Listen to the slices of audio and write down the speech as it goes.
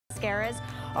mascaras.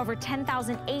 Over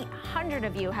 10,800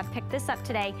 of you have picked this up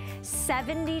today.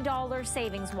 $70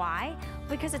 savings. Why?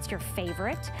 Because it's your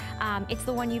favorite. It's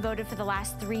the one you voted for the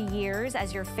last 3 years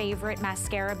as your favorite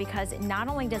mascara, because not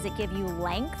only does it give you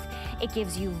length, it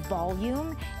gives you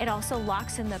volume, it also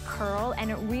locks in the curl,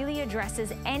 and it really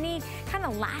addresses any kind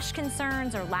of lash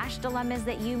concerns or lash dilemmas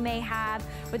that you may have,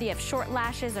 whether you have short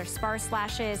lashes or sparse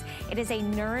lashes. It is a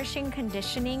nourishing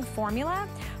conditioning formula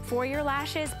for your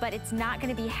lashes, but it's not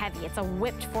gonna be heavy. It's a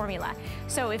whipped formula.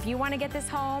 So if you wanna get this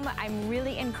home, I'm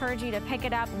really encourage you to pick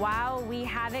it up while we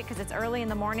have it, because it's early in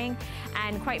the morning,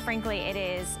 and quite frankly, it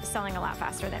is selling a lot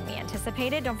faster than we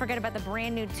anticipated. Don't forget about the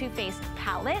brand new Too Faced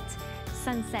palette,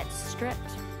 Sunset Stripped.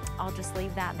 I'll just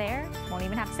leave that there. Won't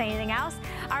even have to say anything else.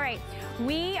 All right,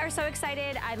 we are so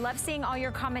excited. I love seeing all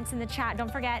your comments in the chat.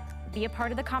 Don't forget, be a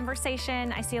part of the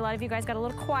conversation. I see a lot of you guys got a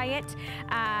little quiet.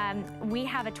 We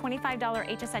have a $25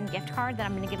 HSN gift card that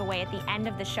I'm gonna give away at the end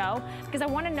of the show, because I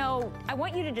wanna know, I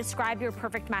want you to describe your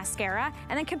perfect mascara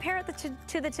and then compare it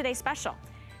to the Today Special,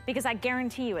 because I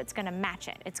guarantee you it's gonna match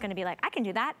it. It's gonna be like, I can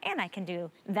do that and I can do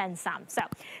then some. So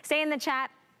stay in the chat.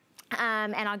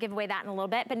 And I'll give away that in a little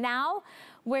bit. But now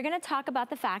we're gonna talk about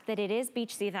the fact that it is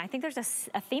beach season. I think there's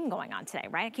a theme going on today,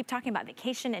 right? I keep talking about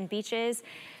vacation and beaches.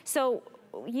 So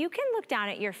you can look down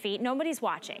at your feet, nobody's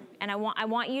watching. And I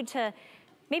want you to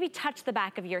maybe touch the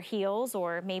back of your heels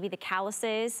or maybe the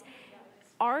calluses.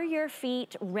 Are your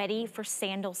feet ready for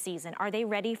sandal season? Are they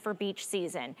ready for beach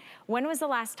season? When was the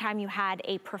last time you had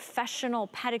a professional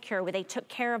pedicure where they took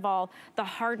care of all the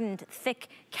hardened, thick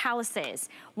calluses?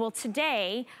 Well,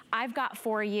 today, I've got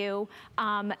for you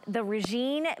the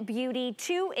Regine Beauty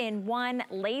 2-in-1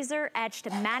 laser etched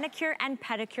manicure and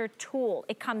pedicure tool.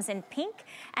 It comes in pink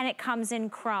and it comes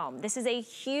in chrome. This is a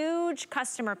huge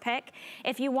customer pick.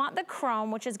 If you want the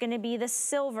chrome, which is gonna be the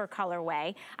silver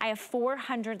colorway, I have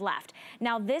 400 left.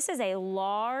 Now, this is a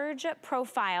large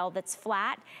profile that's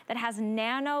flat, that has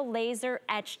nano laser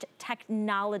etched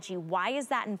technology. Why is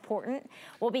that important?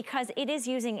 Well, because it is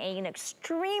using an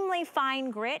extremely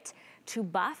fine grit to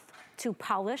buff, to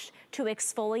polish, to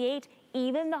exfoliate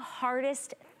even the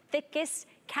hardest, thickest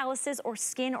calluses or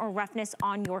skin or roughness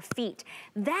on your feet.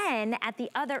 Then at the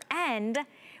other end,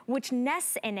 which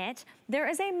nests in it, there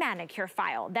is a manicure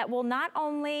file that will not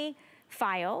only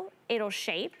file, it'll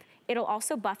shape, it'll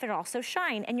also buff, it'll also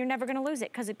shine, and you're never gonna lose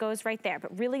it because it goes right there.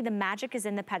 But really the magic is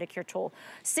in the pedicure tool.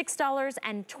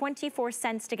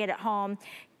 $6.24 to get it home.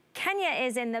 Kenya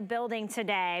is in the building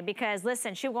today because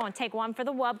listen, she'll go and take one for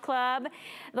the Wub Club.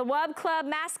 The Wub Club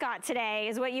mascot today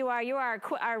is what you are. You are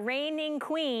our reigning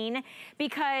queen,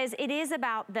 because it is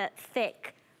about the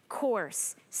thick,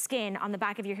 coarse skin on the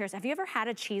back of your hairs. Have you ever had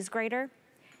a cheese grater?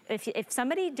 If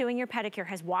somebody doing your pedicure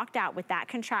has walked out with that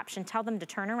contraption, tell them to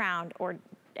turn around or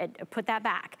put that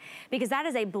back, because that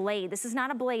is a blade. This is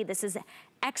not a blade. This is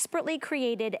expertly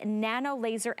created nano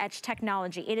laser etch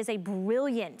technology. It is a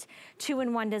brilliant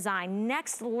 2-in-1 design,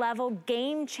 next level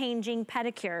game-changing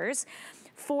pedicures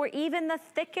for even the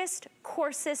thickest,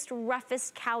 coarsest,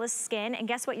 roughest callous skin. And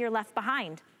guess what you're left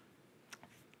behind?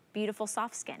 Beautiful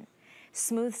soft skin,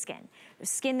 smooth skin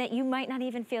that you might not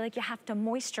even feel like you have to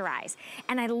moisturize.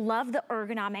 And I love the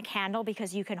ergonomic handle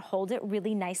because you can hold it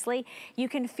really nicely. You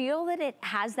can feel that it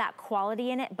has that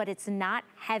quality in it, but it's not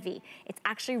heavy. It's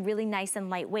actually really nice and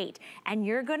lightweight. And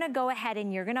you're gonna go ahead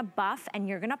and you're gonna buff and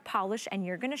you're gonna polish and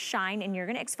you're gonna shine and you're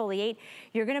gonna exfoliate.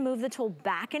 You're gonna move the tool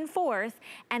back and forth,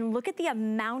 and look at the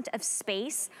amount of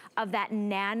space of that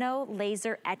nano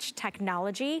laser etch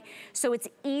technology. So it's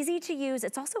easy to use.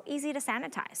 It's also easy to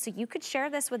sanitize. So you could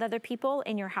share this with other people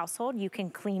in your household. You can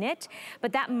clean it,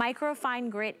 but that microfine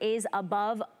grit is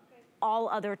above all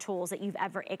other tools that you've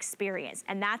ever experienced.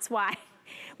 And that's why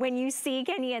when you see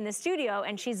Kenya in the studio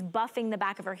and she's buffing the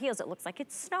back of her heels, it looks like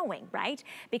it's snowing, right?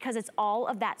 Because it's all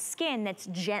of that skin that's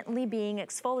gently being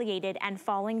exfoliated and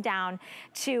falling down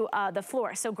to the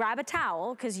floor. So grab a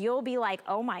towel, because you'll be like,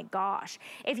 oh my gosh.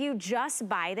 If you just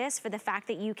buy this for the fact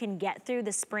that you can get through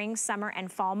the spring, summer,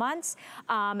 and fall months,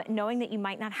 knowing that you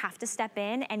might not have to step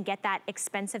in and get that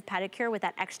expensive pedicure with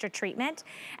that extra treatment.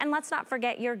 And let's not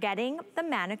forget, you're getting the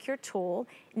manicure tool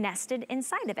nested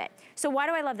inside of it. So why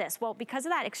do I love this? Well, because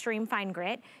of that extreme fine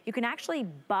grit, you can actually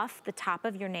buff the top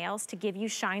of your nails to give you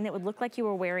shine that would look like you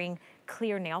were wearing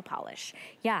clear nail polish.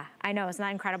 Yeah, I know, isn't that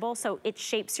incredible? So it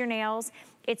shapes your nails,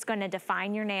 it's gonna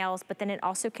define your nails, but then it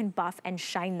also can buff and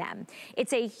shine them.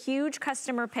 It's a huge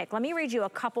customer pick. Let me read you a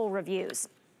couple reviews.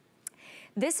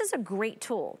 This is a great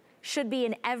tool. Should be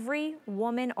in every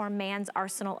woman or man's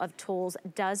arsenal of tools.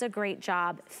 Does a great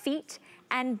job. Feet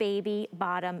and baby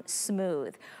bottom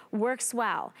smooth. Works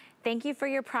well. Thank you for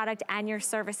your product and your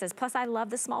services. Plus, I love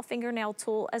the small fingernail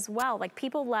tool as well. Like,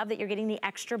 people love that you're getting the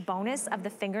extra bonus of the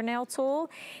fingernail tool.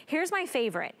 Here's my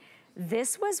favorite.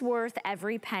 This was worth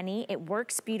every penny. It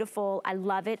works beautiful. I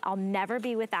love it. I'll never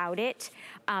be without it.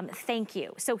 Thank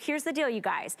you. So here's the deal, you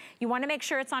guys. You wanna make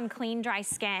sure it's on clean, dry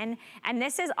skin. And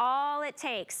this is all it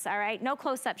takes, all right? No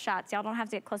close-up shots. Y'all don't have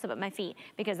to get close up at my feet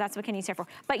because that's what Kenya's here for.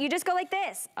 But you just go like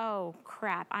this. Oh,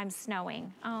 crap, I'm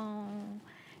snowing. Oh,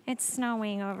 it's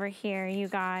snowing over here, you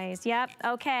guys. Yep,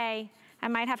 okay. I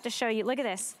might have to show you, look at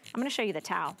this. I'm gonna show you the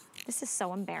towel. This is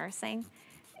so embarrassing.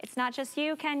 It's not just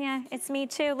you, Kenya, it's me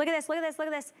too. Look at this, look at this, look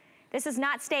at this. This is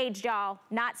not staged, y'all,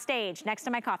 not staged. Next to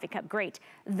my coffee cup, great.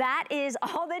 That is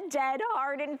all the dead,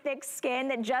 hard, and thick skin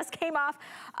that just came off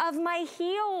of my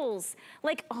heels.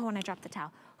 Like, oh, and I dropped the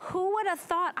towel. Who would have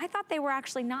thought? I thought they were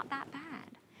actually not that bad.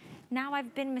 Now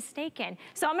I've been mistaken.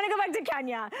 So I'm gonna go back to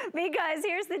Kenya because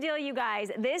here's the deal, you guys.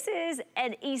 This is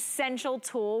an essential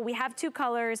tool. We have two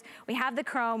colors. We have the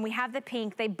chrome, we have the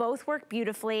pink. They both work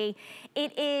beautifully.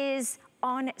 It is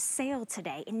on sale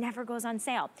today. It never goes on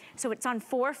sale. So it's on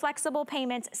 4 flexible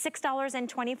payments,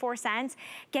 $6.24.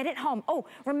 Get it home. Oh,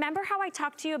 remember how I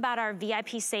talked to you about our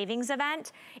VIP savings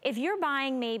event? If you're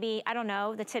buying maybe, I don't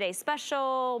know, the Today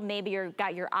Special, maybe you've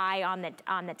got your eye on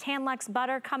the Tan Luxe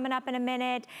butter coming up in a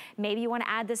minute, maybe you wanna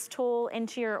add this tool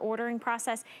into your ordering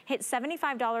process, hit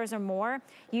 $75 or more,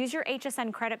 use your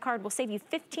HSN credit card. We'll save you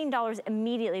 $15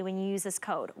 immediately when you use this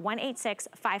code,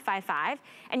 186-555,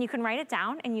 and you can write it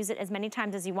down and use it as many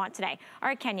times as you want today. All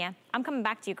right, Kenya, I'm coming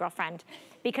back to you, girlfriend,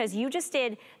 because you just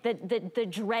did the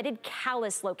dreaded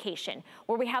callus location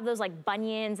where we have those like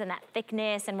bunions and that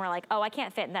thickness, and we're like, oh, I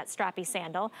can't fit in that strappy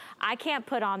sandal. I can't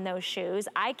put on those shoes.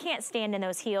 I can't stand in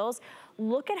those heels.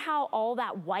 Look at how all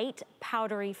that white,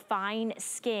 powdery, fine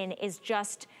skin is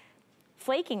just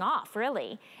flaking off,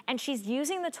 really. And she's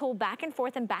using the tool back and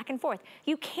forth and back and forth.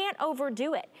 You can't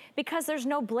overdo it because there's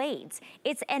no blades.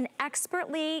 It's an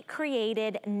expertly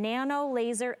created nano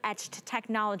laser etched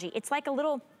technology. It's like a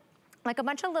little, like a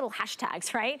bunch of little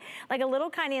hashtags, right? Like a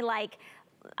little kind of like,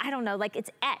 I don't know, like it's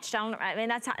etched. I mean,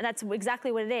 that's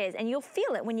exactly what it is. And you'll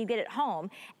feel it when you get it home.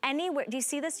 Anywhere, do you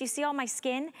see this? Do you see all my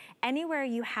skin? Anywhere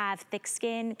you have thick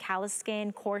skin, callous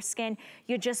skin, coarse skin,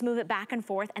 you just move it back and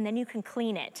forth and then you can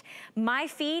clean it. My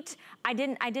feet, I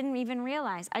didn't even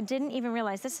realize. I didn't even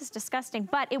realize. This is disgusting,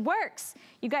 but it works.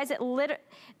 You guys, it literally,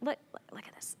 look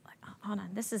at this. Look, hold on,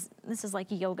 this is like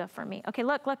yoga for me. Okay,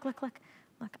 look.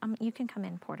 You can come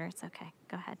in, Porter, it's okay.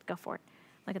 Go ahead, go for it.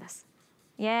 Look at this.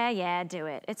 Yeah, do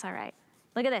it. It's all right.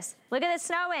 Look at this. Look at it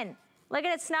snowing. Look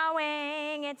at it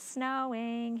snowing. It's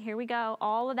snowing. Here we go.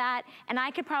 All of that. And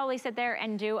I could probably sit there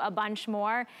and do a bunch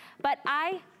more, but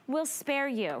I will spare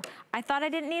you. I thought I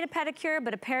didn't need a pedicure,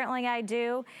 but apparently I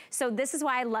do. So this is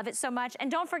why I love it so much. And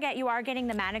don't forget, you are getting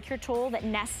the manicure tool that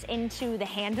nests into the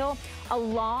handle. A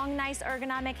long, nice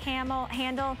ergonomic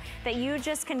handle that you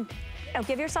just can,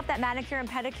 give yourself that manicure and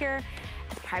pedicure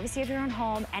at the privacy of your own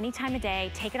home, any time of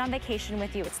day. Take it on vacation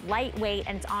with you. It's lightweight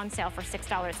and it's on sale for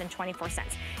 $6.24.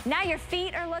 Now your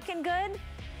feet are looking good.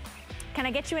 Can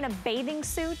I get you in a bathing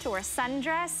suit or a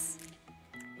sundress?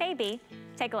 Maybe.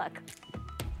 Take a look.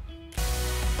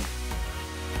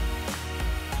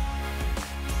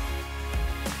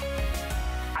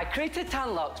 I created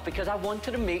Tan Luxe because I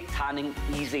wanted to make tanning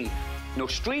easy. No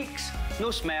streaks, no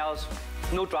smells,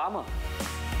 no drama.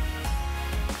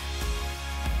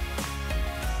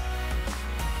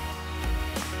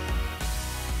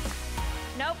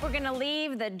 Nope, we're gonna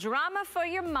leave the drama for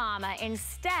your mama.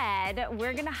 Instead,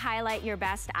 we're gonna highlight your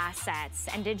best assets.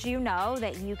 And did you know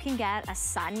that you can get a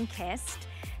sun-kissed,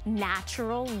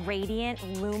 natural, radiant,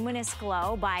 luminous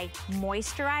glow by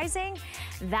moisturizing?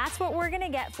 That's what we're gonna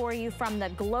get for you from the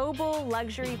global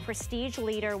luxury prestige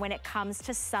leader when it comes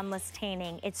to sunless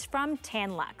tanning. It's from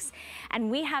Tan Luxe.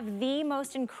 And we have the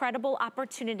most incredible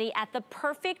opportunity at the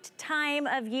perfect time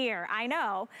of year. I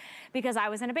know, because I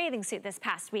was in a bathing suit this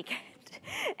past weekend.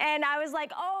 And I was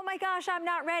like, oh my gosh, I'm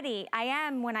not ready. I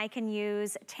am when I can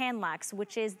use Tan Luxe,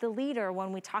 which is the leader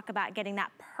when we talk about getting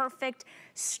that perfect,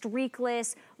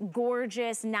 streakless,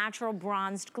 gorgeous, natural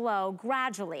bronzed glow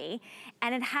gradually.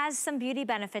 And it has some beauty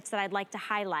benefits that I'd like to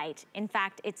highlight. In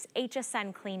fact, it's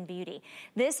HSN Clean Beauty.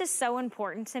 This is so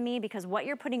important to me because what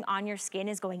you're putting on your skin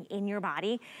is going in your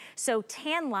body. So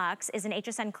Tan Luxe is an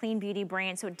HSN Clean Beauty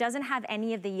brand, so it doesn't have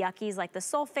any of the yuckies like the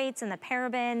sulfates and the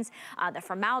parabens, the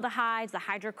formaldehyde, the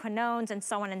hydroquinones, and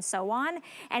so on and so on.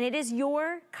 And it is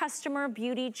your Customer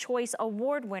Beauty Choice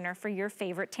Award winner for your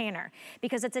favorite tanner,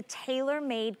 because it's a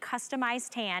tailor-made, customized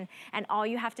tan, and all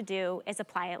you have to do is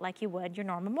apply it like you would your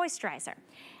normal moisturizer.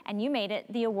 And you made it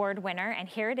the award winner, and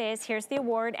here it is. Here's the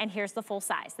award, and here's the full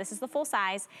size. This is the full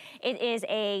size. It is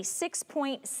a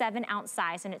 6.7 ounce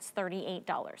size, and it's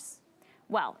 $38.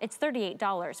 Well, it's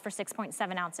 $38 for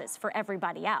 6.7 ounces for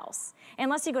everybody else,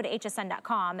 unless you go to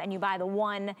hsn.com and you buy the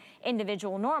one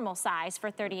individual normal size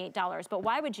for $38. But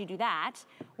why would you do that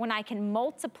when I can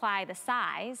multiply the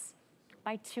size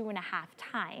by 2.5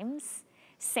 times?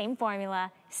 Same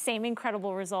formula, same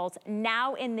incredible results,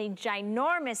 now in the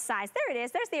ginormous size. There it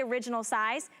is, there's the original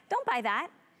size. Don't buy that.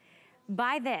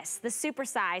 Buy this, the super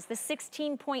size, the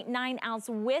 16.9 ounce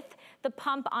with the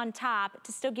pump on top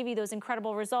to still give you those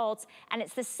incredible results, and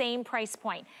it's the same price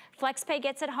point. FlexPay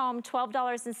gets it home,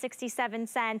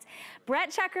 $12.67. Brett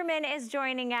Checkerman is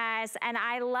joining us, and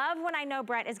I love when I know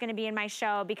Brett is gonna be in my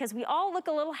show, because we all look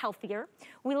a little healthier,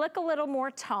 we look a little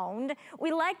more toned,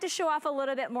 we like to show off a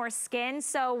little bit more skin,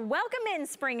 so welcome in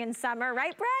spring and summer,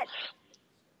 right, Brett?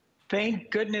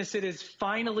 Thank goodness it is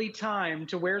finally time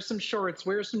to wear some shorts,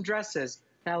 wear some dresses.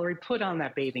 Valerie, put on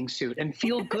that bathing suit and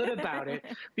feel good about it,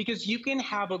 because you can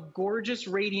have a gorgeous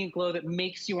radiant glow that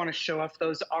makes you want to show off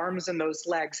those arms and those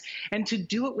legs, and to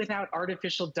do it without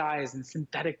artificial dyes and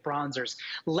synthetic bronzers.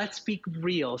 Let's be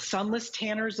real. Sunless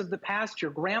tanners of the past,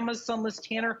 your grandma's sunless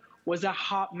tanner was a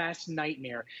hot mess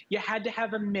nightmare. You had to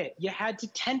have a mitt, you had to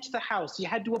tent the house, you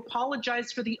had to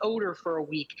apologize for the odor for a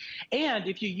week. And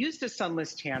if you used a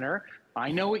sunless tanner, I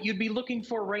know what you'd be looking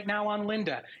for right now on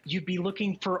Linda. You'd be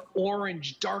looking for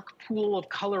orange, dark pool of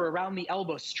color around the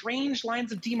elbow, strange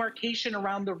lines of demarcation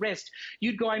around the wrist.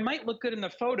 You'd go, I might look good in the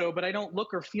photo, but I don't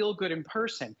look or feel good in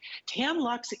person.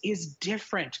 Tan-Luxe is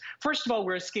different. First of all,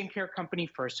 we're a skincare company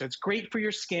first, so it's great for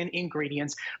your skin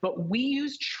ingredients, but we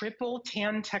use triple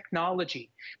tan technology,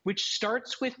 which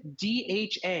starts with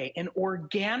DHA, an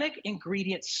organic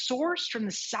ingredient sourced from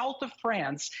the south of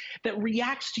France that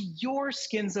reacts to your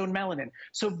skin's own melanin.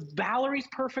 So Valerie's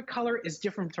perfect color is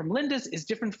different from Linda's, is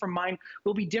different from mine,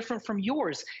 will be different from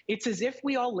yours. It's as if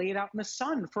we all laid out in the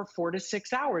sun for 4 to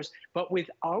 6 hours, but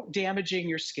without damaging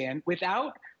your skin,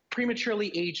 without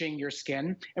prematurely aging your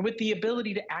skin, and with the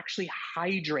ability to actually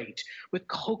hydrate with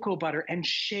cocoa butter and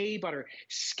shea butter,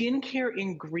 skincare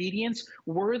ingredients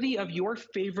worthy of your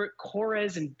favorite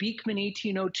Korres and Beekman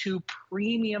 1802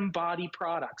 premium body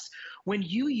products. When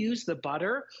you use the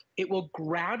butter, it will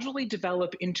gradually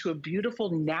develop into a beautiful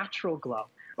natural glow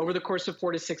over the course of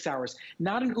 4 to 6 hours,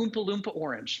 not an Oompa Loompa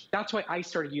orange. That's why I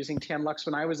started using Tan-Luxe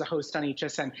when I was a host on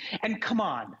HSN. And come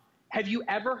on, have you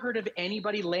ever heard of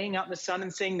anybody laying out in the sun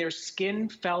and saying their skin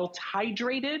felt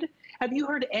hydrated? Have you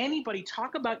heard anybody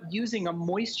talk about using a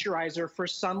moisturizer for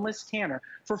sunless tanner,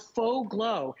 for faux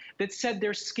glow, that said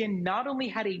their skin not only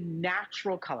had a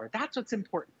natural color, that's what's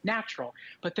important, natural,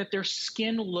 but that their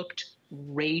skin looked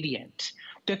radiant,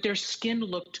 that their skin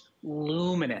looked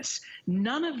luminous.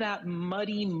 None of that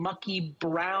muddy, mucky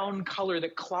brown color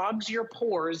that clogs your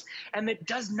pores and that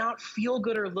does not feel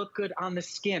good or look good on the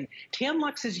skin.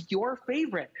 Tan-Luxe is your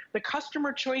favorite, the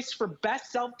customer choice for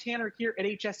best self-tanner here at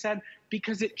HSN,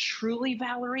 because it truly,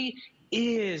 Valerie,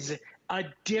 is a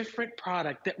different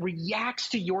product that reacts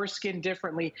to your skin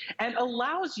differently and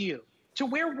allows you to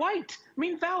wear white. I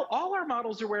mean, Val, all our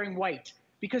models are wearing white,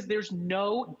 because there's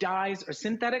no dyes or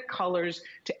synthetic colors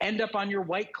to end up on your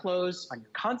white clothes, on your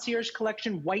concierge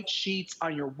collection white sheets,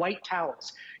 on your white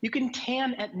towels. You can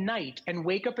tan at night and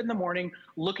wake up in the morning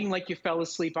looking like you fell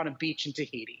asleep on a beach in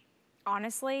Tahiti.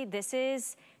 Honestly, this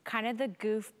is kind of the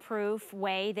goof-proof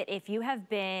way that if you have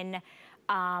been,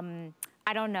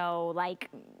 I don't know, like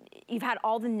you've had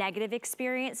all the negative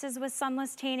experiences with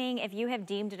sunless tanning, if you have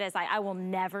deemed it as I will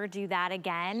never do that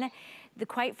again,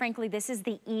 quite frankly, this is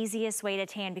the easiest way to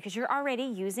tan, because you're already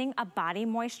using a body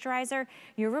moisturizer.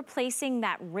 You're replacing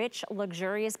that rich,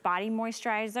 luxurious body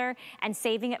moisturizer and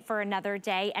saving it for another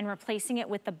day and replacing it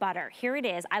with the butter. Here it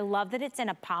is. I love that it's in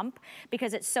a pump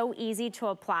because it's so easy to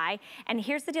apply. And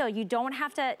here's the deal. You don't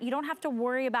have to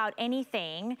worry about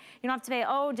anything. You don't have to say,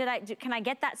 oh, can I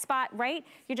get that spot right?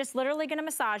 You're just literally gonna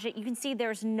massage it. You can see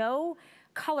there's no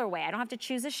colorway. I don't have to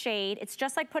choose a shade. It's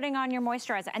just like putting on your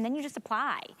moisturizer, and then you just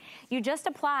apply. You just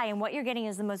apply, and what you're getting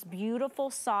is the most beautiful,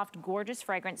 soft, gorgeous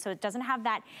fragrance, so it doesn't have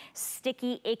that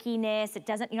sticky ickiness. You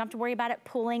don't have to worry about it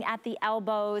pulling at the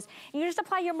elbows. You just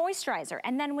apply your moisturizer,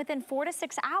 and then within 4 to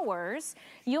 6 hours,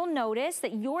 you'll notice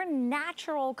that your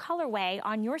natural colorway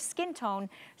on your skin tone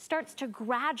starts to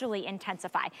gradually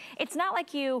intensify. It's not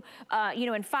like you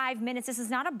know, in 5 minutes, this is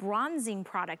not a bronzing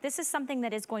product. This is something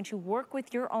that is going to work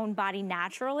with your own body naturally.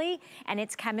 naturally and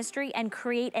its chemistry and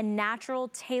create a natural,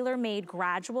 tailor-made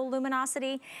gradual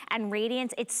luminosity and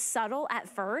radiance. It's subtle at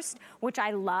first, which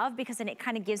I love because then it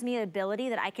kind of gives me the ability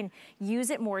that I can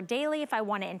use it more daily if I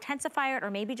want to intensify it,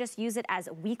 or maybe just use it as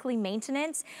weekly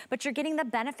maintenance. But you're getting the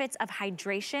benefits of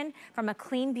hydration from a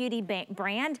clean beauty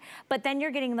brand, but then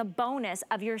you're getting the bonus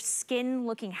of your skin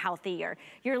looking healthier.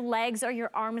 Your legs or your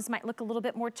arms might look a little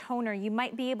bit more toner. You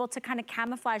might be able to kind of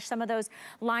camouflage some of those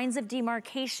lines of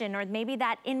demarcation, or maybe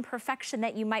that imperfection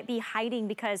that you might be hiding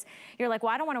because you're like,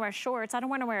 well, I don't want to wear shorts, I don't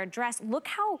want to wear a dress. Look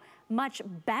how much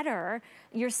better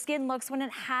your skin looks when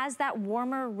it has that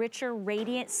warmer, richer,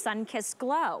 radiant, sun-kissed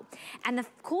glow. And the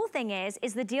cool thing is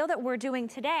the deal that we're doing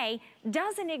today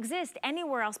doesn't exist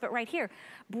anywhere else but right here.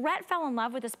 Brett fell in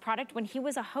love with this product when he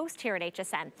was a host here at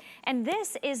HSN. And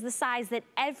this is the size that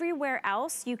everywhere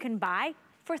else you can buy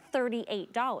for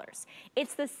 $38.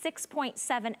 It's the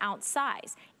 6.7 ounce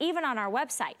size, even on our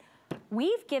website.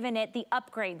 We've given it the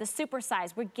upgrade, the super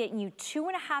size. We're getting you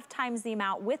 2.5 times the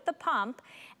amount with the pump,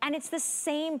 and it's the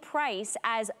same price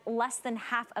as less than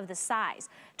half of the size.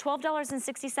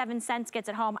 $12.67 gets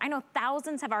it home. I know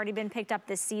thousands have already been picked up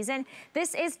this season.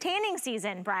 This is tanning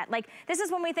season, Brett. Like, this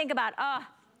is when we think about, oh,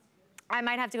 I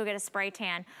might have to go get a spray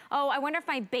tan. Oh, I wonder if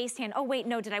my base tan, oh wait,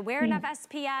 no, did I wear enough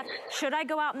SPF? Should I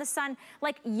go out in the sun?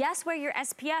 Like, yes, wear your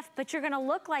SPF, but you're gonna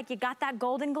look like you got that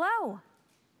golden glow.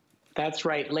 That's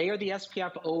right. Layer the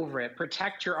SPF over it.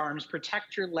 Protect your arms,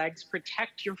 protect your legs,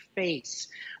 protect your face.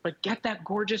 But get that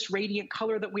gorgeous radiant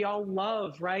color that we all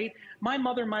love, right? My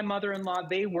mother-in-law,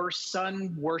 they were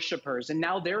sun worshipers, and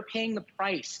now they're paying the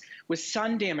price with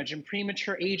sun damage and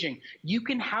premature aging. You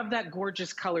can have that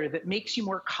gorgeous color that makes you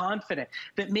more confident,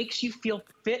 that makes you feel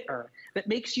fitter, that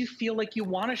makes you feel like you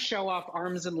want to show off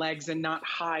arms and legs and not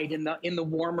hide in the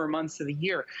warmer months of the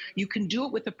year. You can do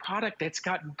it with a product that's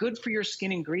got good for your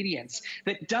skin ingredients,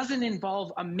 that doesn't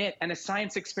involve a mitt and a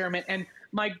science experiment. And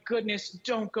my goodness,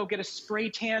 don't go get a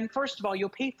spray tan. First of all, you'll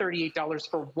pay $38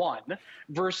 for one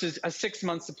versus a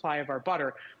 6-month supply of our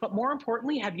butter. But more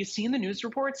importantly, have you seen the news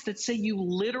reports that say you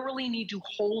literally need to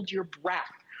hold your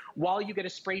breath while you get a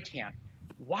spray tan?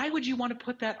 Why would you want to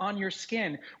put that on your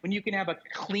skin when you can have a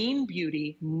clean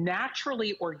beauty,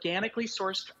 naturally, organically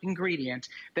sourced ingredient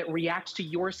that reacts to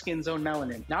your skin's own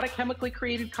melanin? Not a chemically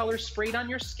created color sprayed on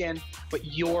your skin, but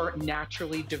your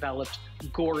naturally developed,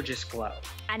 gorgeous glow.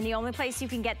 And the only place you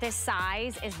can get this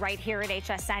size is right here at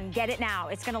HSN. Get it now.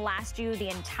 It's going to last you the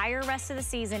entire rest of the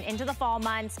season into the fall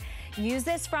months. Use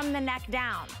this from the neck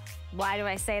down. Why do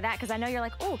I say that? Because I know you're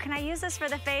like, oh, can I use this for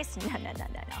the face? No.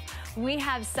 We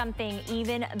have something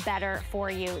even better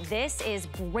for you. This is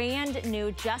brand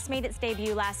new, just made its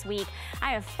debut last week.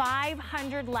 I have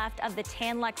 500 left of the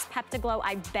Tan-Luxe Peptaglow.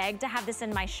 I begged to have this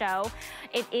in my show.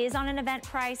 It is on an event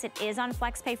price. It is on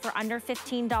FlexPay for under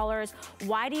 $15.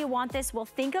 Why do you want this? Well,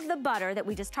 think of the butter that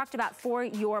we just talked about for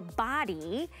your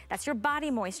body. That's your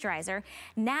body moisturizer.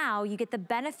 Now you get the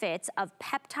benefits of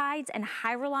peptides and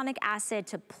hyaluronic acid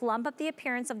to plump up the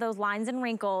appearance of those lines and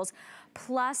wrinkles,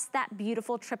 plus that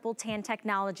beautiful triple tan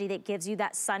technology that gives you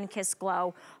that sun-kissed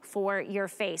glow for your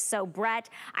face. So Brett,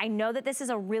 I know that this is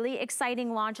a really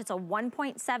exciting launch. It's a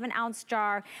 1.7 ounce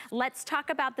jar. Let's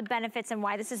talk about the benefits and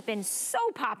why this has been so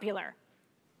popular.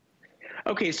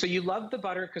 Okay, so you love the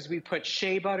butter because we put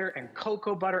shea butter and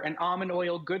cocoa butter and almond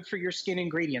oil, good for your skin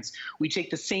ingredients. We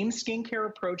take the same skincare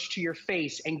approach to your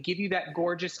face and give you that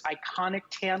gorgeous, iconic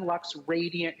Tan-Luxe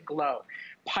radiant glow,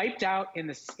 piped out in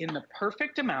the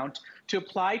perfect amount to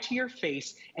apply to your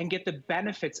face and get the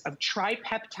benefits of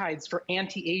tripeptides for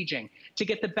anti-aging, to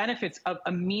get the benefits of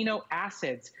amino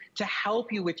acids to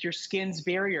help you with your skin's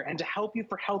barrier and to help you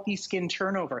for healthy skin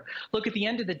turnover. Look, at the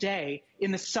end of the day,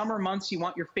 in the summer months, you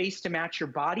want your face to match your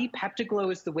body.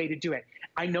 Peptaglow is the way to do it.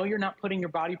 I know you're not putting your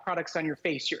body products on your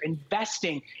face. You're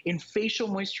investing in facial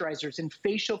moisturizers and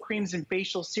facial creams and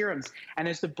facial serums. And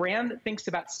as the brand that thinks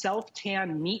about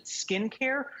self-tan meets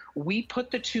skincare, we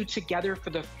put the two together for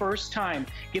the first time,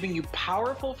 giving you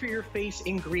powerful for your face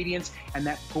ingredients and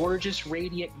that gorgeous,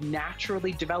 radiant,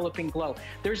 naturally developing glow.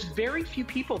 There's very few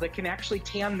people that can actually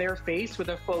tan their face with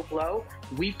a faux glow.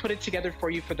 We've put it together for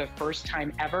you for the first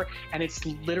time ever, and it's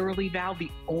literally, Val,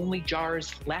 the only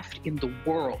jars left in the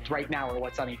world right now are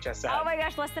what's on HSN. Oh my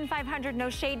gosh, less than 500, no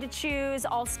shade to choose,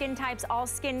 all skin types, all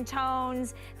skin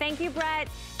tones. Thank you, Brett.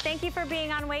 Thank you for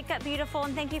being on Wake Up Beautiful,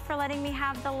 and thank you for letting me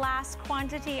have the last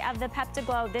quantity of the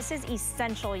Peptaglow. This is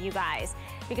essential, you guys,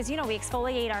 because you know we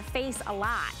exfoliate our face a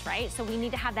lot, right? So we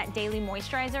need to have that daily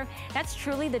moisturizer. That's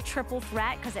truly the triple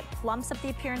threat because it plumps up the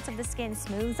appearance of the skin,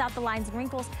 smooths out the lines and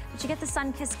wrinkles, but you get the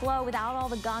sun-kissed glow without all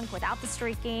the gunk, without the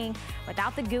streaking,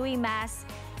 without the gooey mess.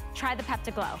 Try the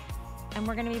Peptaglow. and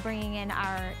we're gonna be bringing in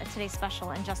our today's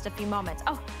special in just a few moments.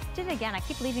 Oh, did it again, I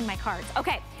keep leaving my cards.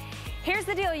 Okay. Here's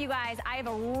the deal, you guys. I have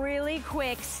a really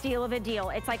quick steal of a deal.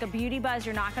 It's like a beauty buzz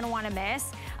you're not gonna wanna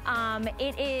miss.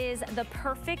 It is the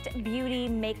Perfect Beauty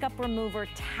Makeup Remover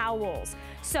Towels.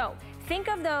 So think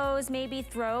of those maybe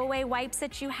throwaway wipes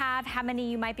that you have, how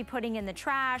many you might be putting in the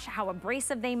trash, how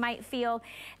abrasive they might feel.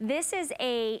 This is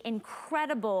a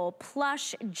incredible,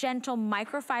 plush, gentle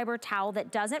microfiber towel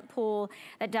that doesn't pull,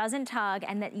 that doesn't tug,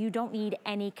 and that you don't need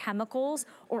any chemicals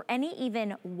or any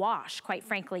even wash, quite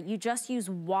frankly. You just use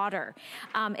water.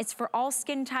 It's for all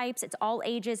skin types, it's all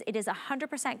ages. It is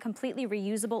 100% completely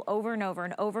reusable over and over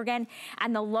and over again.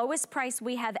 And the lowest price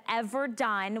we have ever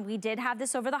done, we did have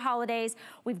this over the holidays.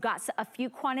 We've got a few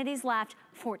quantities left,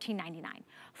 $14.99.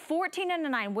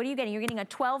 $14.99, what are you getting? You're getting a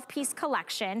 12-piece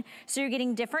collection, so you're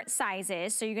getting different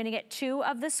sizes. So you're gonna get 2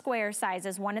 of the square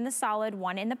sizes, 1 in the solid,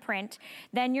 1 in the print.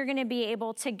 Then you're gonna be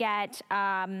able to get,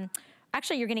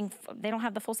 actually, you're getting, they don't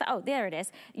have the full size. Oh, there it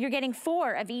is. You're getting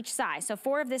 4 of each size. So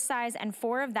 4 of this size and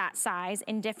 4 of that size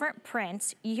in different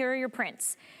prints. Here are your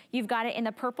prints. You've got it in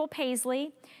the purple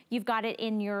paisley. You've got it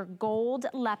in your gold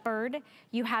leopard.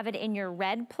 You have it in your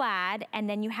red plaid. And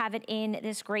then you have it in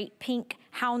this great pink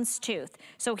houndstooth.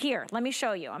 So here, let me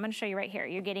show you. I'm gonna show you right here.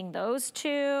 You're getting those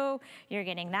 2. You're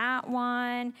getting that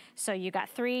one. So you got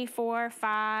 3, 4,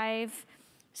 5,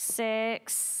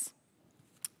 6,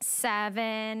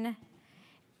 7,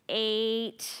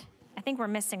 8, I think we're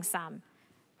missing some,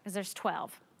 because there's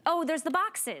 12. Oh, there's the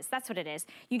boxes, that's what it is.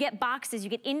 You get boxes, you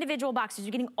get individual boxes.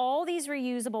 You're getting all these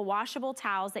reusable, washable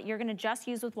towels that you're gonna just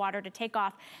use with water to take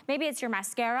off. Maybe it's your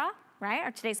mascara, right,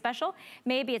 or today's special.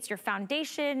 Maybe it's your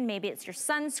foundation, maybe it's your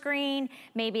sunscreen,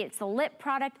 maybe it's the lip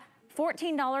product.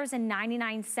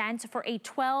 $14.99 for a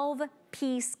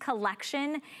 12-piece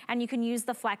collection, and you can use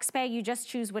the flex pay. You just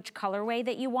choose which colorway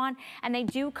that you want, and they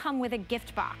do come with a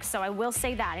gift box. So I will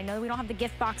say that. I know we don't have the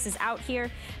gift boxes out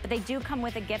here, but they do come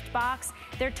with a gift box.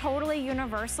 They're totally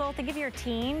universal. Think of your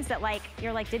teens that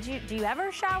you're like, do you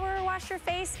ever shower or wash your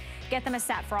face? Get them a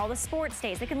set for all the sports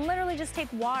days. They can literally just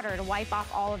take water to wipe off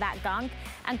all of that gunk,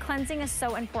 and cleansing is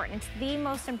so important. It's the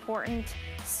most important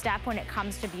step when it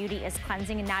comes to beauty is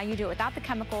cleansing, and now you do it without the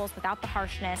chemicals, without the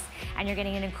harshness, and you're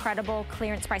getting an incredible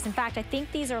clearance price. In fact, I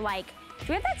think these are like, do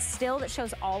we have that still that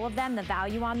shows all of them, the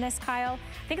value on this, Kyle?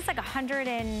 I think it's like $100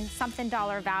 and something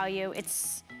value.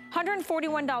 It's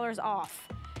 $141 off.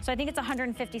 So I think it's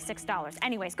 $156.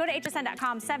 Anyways, go to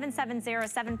hsn.com,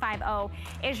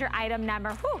 770750 is your item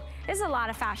number. Whew, this is a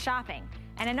lot of fast shopping.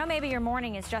 And I know maybe your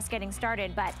morning is just getting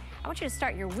started, but I want you to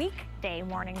start your weekday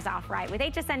mornings off right with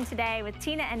HSN Today with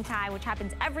Tina and Ty, which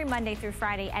happens every Monday through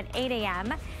Friday at 8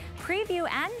 a.m. Preview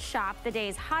and shop the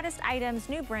day's hottest items,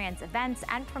 new brands, events,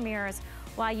 and premieres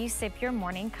while you sip your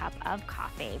morning cup of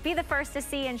coffee. Be the first to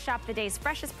see and shop the day's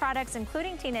freshest products,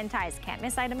 including Tina and Ty's can't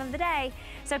miss item of the day.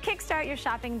 So kickstart your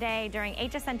shopping day during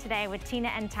HSN Today with Tina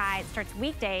and Ty. It starts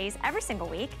weekdays every single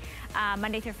week,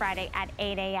 Monday through Friday at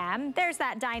 8 a.m. There's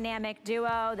that dynamic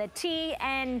duo, the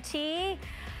TNT.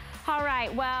 All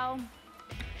right, well,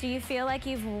 do you feel like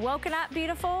you've woken up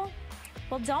beautiful?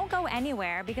 Well, don't go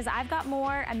anywhere, because I've got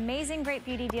more amazing, great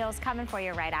beauty deals coming for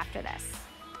you right after this.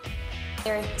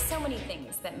 There are so many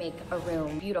things that make a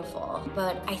room beautiful,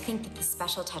 but I think that the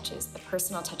special touches, the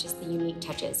personal touches, the unique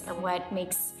touches are what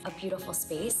makes a beautiful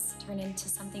space turn into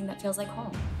something that feels like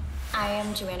home. I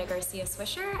am Joanna Garcia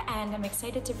Swisher, and I'm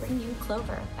excited to bring you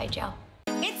Clover by Joe.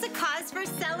 It's a cause for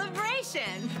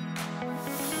celebration.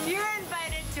 You're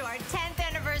invited to our 10th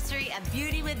anniversary of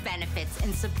Beauty with Benefits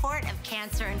in support of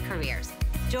cancer and careers.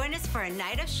 Join us for a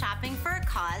night of shopping for a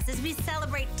cause as we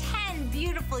celebrate 10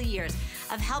 beautiful years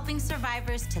of helping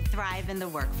survivors to thrive in the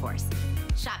workforce.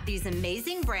 Shop these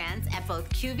amazing brands at both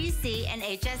QVC and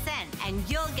HSN, and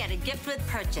you'll get a gift with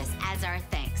purchase as our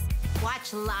thanks.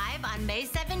 Watch live on May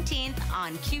 17th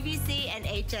on QVC and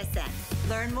HSN.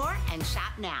 Learn more and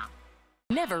shop now.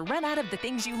 Never run out of the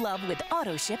things you love with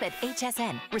AutoShip at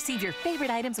HSN. Receive your favorite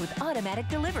items with automatic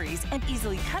deliveries and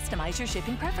easily customize your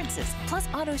shipping preferences. Plus,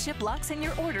 AutoShip locks in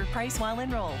your order price while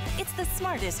enrolled. It's the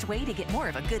smartest way to get more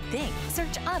of a good thing.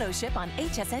 Search AutoShip on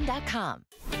hsn.com.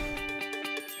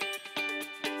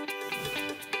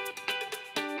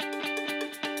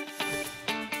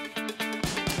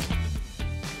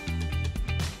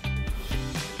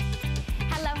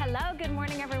 Good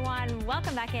morning, everyone.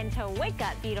 Welcome back into Wake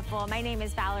Up Beautiful. My name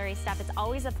is Valerie. It's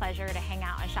always a pleasure to hang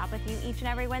out and shop with you each and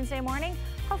every Wednesday morning.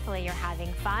 Hopefully you're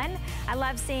having fun. I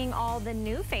love seeing all the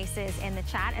new faces in the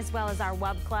chat, as well as our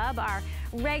Wub Club, our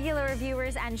regular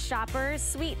viewers and shoppers.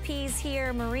 Sweet Pea's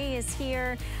here, Marie is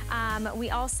here. We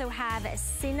also have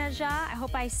Sinaja, I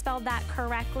hope I spelled that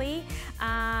correctly.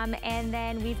 And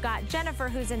then we've got Jennifer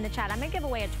who's in the chat. I'm gonna give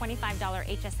away a $25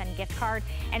 HSN gift card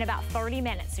in about 30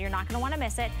 minutes, so you're not gonna wanna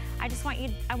miss it.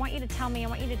 I want you to tell me, I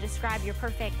want you to describe your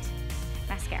perfect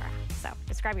mascara. So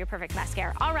describe your perfect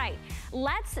mascara. All right,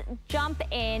 let's jump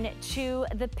into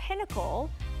the pinnacle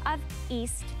of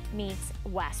East meets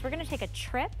West. We're gonna take a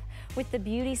trip with the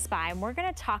Beauty Spy, and we're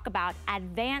gonna talk about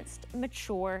advanced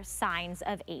mature signs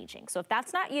of aging. So if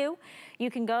that's not you, you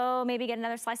can go maybe get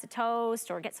another slice of toast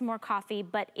or get some more coffee,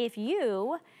 but if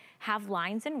you have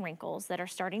lines and wrinkles that are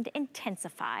starting to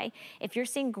intensify, if you're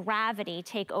seeing gravity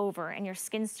take over and your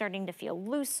skin's starting to feel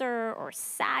looser or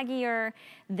saggier,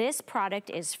 this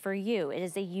product is for you. It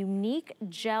is a unique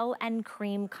gel and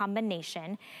cream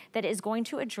combination that is going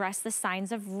to address the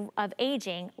signs of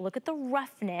aging. Look at the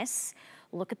roughness.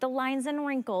 Look at the lines and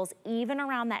wrinkles, even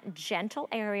around that gentle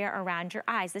area around your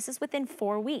eyes. This is within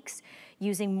 4 weeks,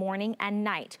 using morning and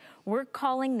night. We're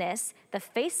calling this the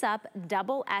Face Up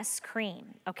Double S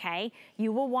Cream, okay?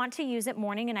 You will want to use it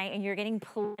morning and night, and you're getting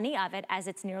plenty of it as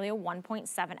it's nearly a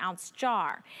 1.7 ounce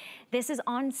jar. This is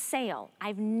on sale.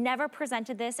 I've never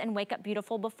presented this in Wake Up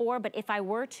Beautiful before, but if I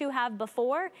were to have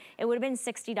before, it would have been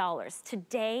 $60.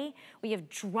 Today, we have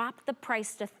dropped the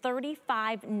price to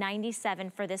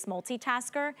 $35.97 for this multitasker,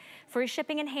 free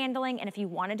shipping and handling, and if you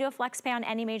want to do a flex pay on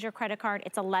any major credit card,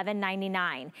 it's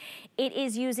 $11.99. It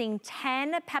is using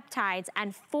 10 peptides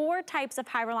and 4 types of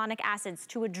hyaluronic acids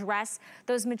to address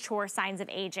those mature signs of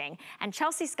aging. And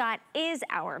Chelsea Scott is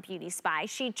our beauty spy.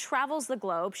 She travels the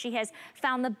globe. She has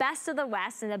found the best of the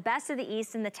West and the best of the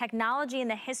East and the technology and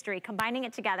the history, combining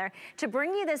it together to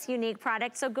bring you this unique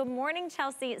product. So good morning,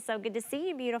 Chelsea. It's so good to see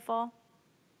you, beautiful.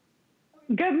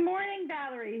 Good morning,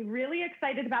 Valerie. Really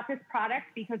excited about this product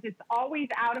because it's always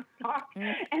out of stock.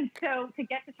 And so to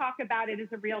get to talk about it is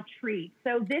a real treat.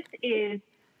 So this is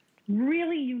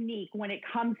really unique when it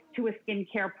comes to a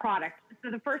skincare product. So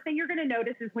the first thing you're going to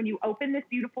notice is when you open this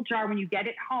beautiful jar, when you get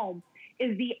it home,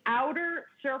 is the outer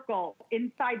circle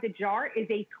inside the jar is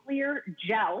a clear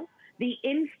gel. The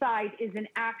inside is an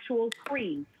actual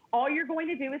cream. All you're going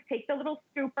to do is take the little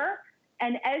scooper,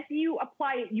 and as you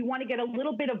apply it, you want to get a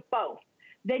little bit of both.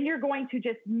 Then you're going to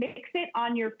just mix it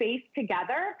on your face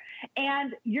together,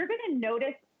 and you're going to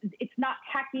notice it's not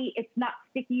tacky, it's not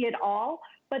sticky at all,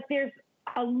 but there's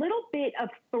a little bit of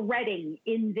threading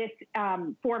in this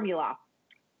formula.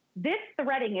 This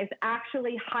threading is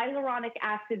actually hyaluronic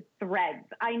acid threads.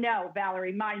 I know,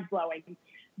 Valerie, mind-blowing.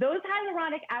 Those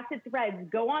hyaluronic acid threads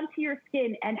go onto your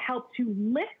skin and help to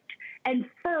lift and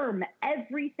firm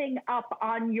everything up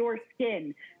on your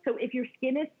skin. So if your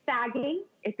skin is sagging,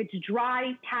 if it's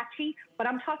dry, patchy, but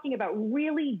I'm talking about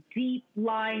really deep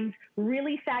lines,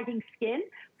 really sagging skin,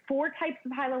 4 types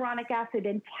of hyaluronic acid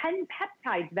and 10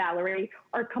 peptides, Valerie,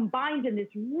 are combined in this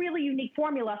really unique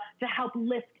formula to help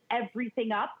lift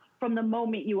everything up from the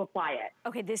moment you apply it.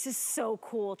 Okay, this is so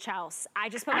cool, Chels. I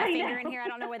just put my finger in here. I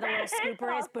don't know where the little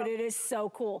scooper is, but it is so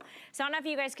cool. So I don't know if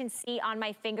you guys can see on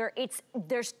my finger,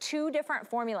 there's 2 different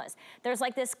formulas. There's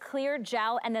like this clear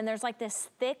gel, and then there's like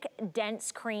this thick,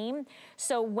 dense cream.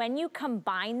 So when you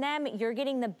combine them, you're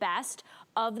getting the best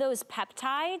of those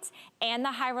peptides and the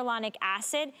hyaluronic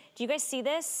acid. Do you guys see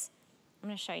this? I'm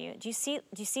gonna show you. Do you see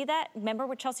that? Remember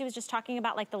what Chelsea was just talking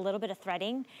about, like the little bit of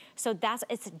threading? So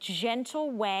it's a gentle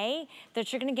way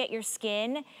that you're gonna get your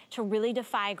skin to really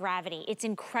defy gravity. It's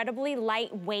incredibly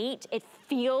lightweight. It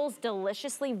feels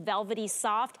deliciously velvety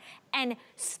soft. And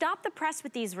stop the press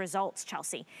with these results,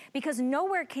 Chelsea, because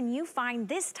nowhere can you find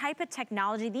this type of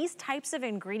technology, these types of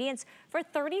ingredients for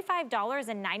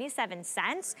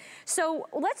 $35.97. So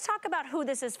let's talk about who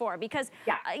this is for, because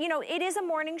you know, it is a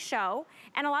morning show,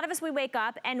 and a lot of us, we wake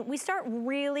up and we start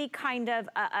really kind of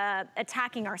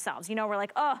attacking ourselves. You know, we're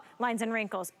like, oh, lines and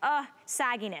wrinkles,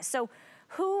 sagginess. So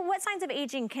what signs of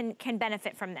aging can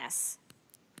benefit from this?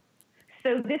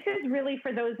 So this is really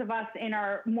for those of us in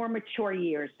our more mature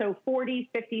years, so 40s,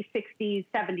 50s, 60s,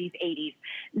 70s, 80s.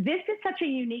 This is such a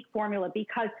unique formula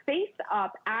because Face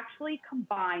Up actually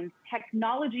combines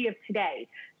technology of today.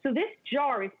 So this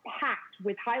jar is packed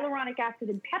with hyaluronic acid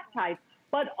and peptides,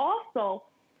 but also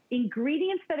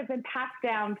ingredients that have been passed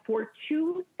down for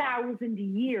 2,000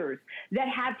 years that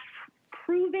have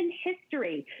proven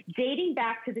history dating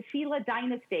back to the Sheila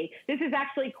dynasty. This is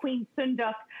actually Queen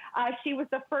Sunduk. She was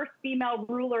the first female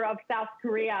ruler of South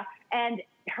Korea, and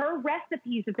her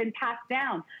recipes have been passed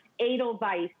down.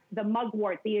 Edelweiss, the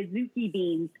mugwort, the azuki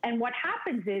beans. And what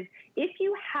happens is if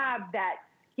you have that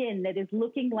skin that is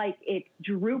looking like it's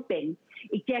drooping,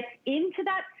 it gets into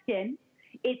that skin,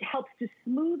 It helps to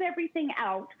smooth everything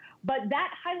out, but that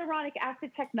hyaluronic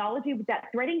acid technology with that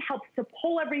threading helps to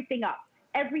pull everything up.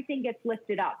 Everything gets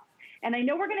lifted up. And I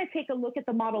know we're going to take a look at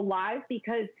the model live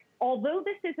because although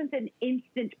this isn't an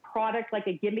instant product, like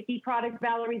a gimmicky product,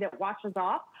 Valerie, that washes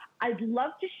off, I'd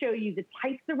love to show you the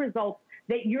types of results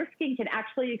that your skin can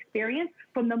actually experience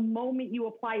from the moment you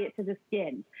apply it to the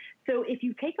skin. So if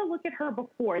you take a look at her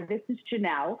before, this is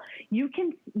Janelle,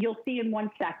 you'll see in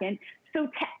 1 second. So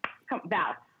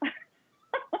Val,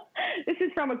 this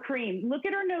is from a cream. Look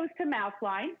at her nose to mouth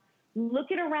line.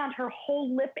 Look at around her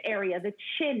whole lip area, the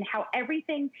chin, how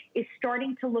everything is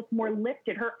starting to look more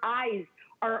lifted. Her eyes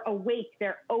are awake,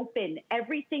 they're open.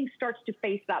 Everything starts to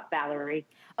face up, Valerie.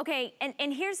 Okay,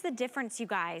 and here's the difference, you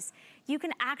guys. You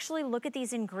can actually look at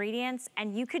these ingredients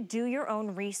and you could do your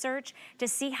own research to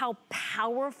see how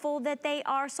powerful that they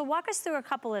are. So walk us through a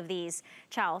couple of these,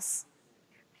 Chels.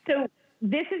 So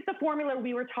this is the formula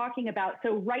we were talking about.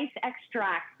 So rice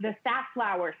extract, the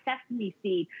safflower, sesame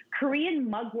seed, Korean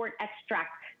mugwort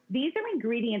extract. These are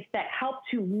ingredients that help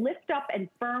to lift up and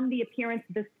firm the appearance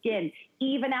of the skin,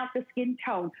 even out the skin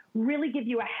tone, really give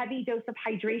you a heavy dose of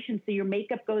hydration so your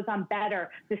makeup goes on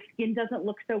better. The skin doesn't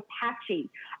look so patchy.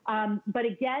 But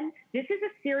again, this is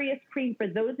a serious cream for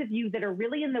those of you that are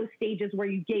really in those stages where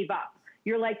you gave up.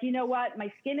 You're like, you know what, my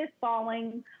skin is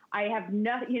falling. I have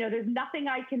nothing, there's nothing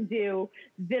I can do.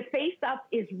 The Face Up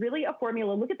is really a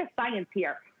formula. Look at the science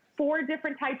here. 4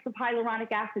 different types of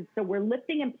hyaluronic acid. So we're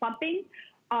lifting and plumping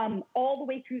all the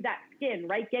way through that skin,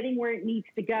 right? Getting where it needs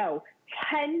to go.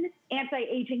 10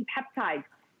 anti-aging peptides.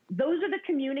 Those are the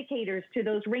communicators to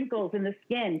those wrinkles in the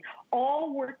skin,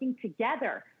 all working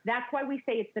together. That's why we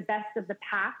say it's the best of the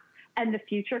past and the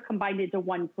future combined into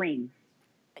one cream.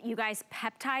 You guys,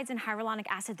 peptides and hyaluronic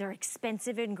acid, they're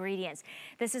expensive ingredients.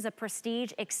 This is a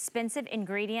prestige, expensive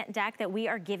ingredient deck that we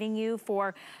are giving you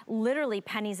for literally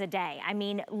pennies a day. I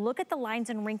mean, look at the lines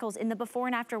and wrinkles in the before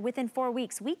and after within 4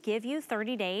 weeks. We give you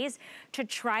 30 days to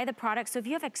try the product. So if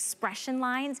you have expression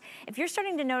lines, if you're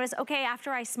starting to notice, okay,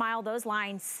 after I smile, those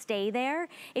lines stay there.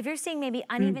 If you're seeing maybe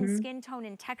uneven skin tone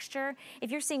and texture, if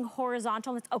you're seeing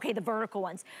horizontal, okay, the vertical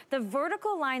ones. The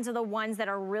vertical lines are the ones that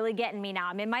are really getting me now.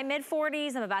 I'm in my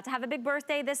mid-40s. I'm about to have a big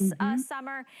birthday this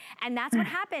summer, and that's what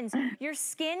happens. Your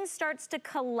skin starts to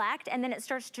collect and then it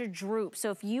starts to droop. So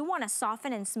if you want to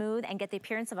soften and smooth and get the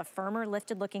appearance of a firmer,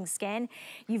 lifted looking skin,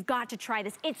 you've got to try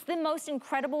this. It's the most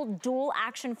incredible dual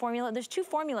action formula. There's 2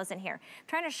 formulas in here. I'm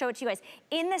trying to show it to you guys.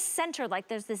 In the center, like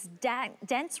there's this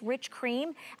dense, rich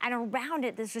cream, and around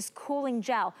it, there's this cooling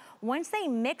gel. Once they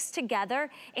mix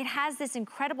together, it has this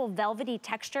incredible velvety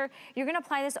texture. You're gonna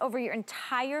apply this over your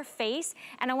entire face,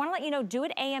 and I wanna let you know, do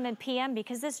it AM and PM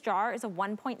because this jar is a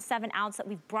 1.7 ounce that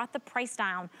we've brought the price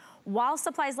down while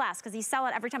supplies last, because you sell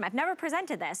it every time. I've never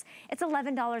presented this. It's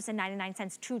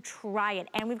 $11.99 to try it,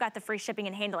 and we've got the free shipping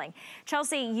and handling.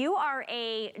 Chelsea, you are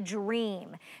a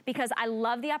dream because I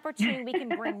love the opportunity. We can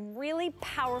bring really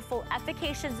powerful,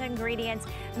 efficacious ingredients,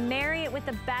 marry it with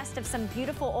the best of some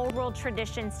beautiful old world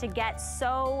traditions to get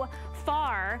so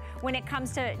far when it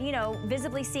comes to,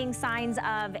 visibly seeing signs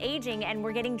of aging, and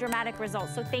we're getting dramatic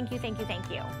results. So thank you, thank you,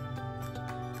 thank you.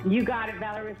 You got it,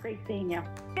 Valerie. It's great seeing you.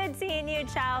 Good seeing you,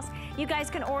 Charles. You guys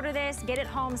can order this, get it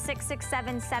home.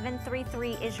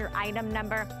 667733 is your item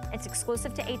number. It's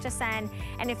exclusive to HSN.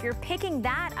 And if you're picking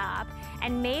that up,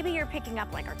 and maybe you're picking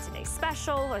up like our Today's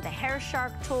Special or the Hair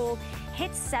Shark tool, hit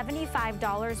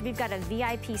 $75. We've got a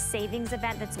VIP savings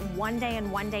event that's 1 day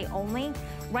and 1 day only.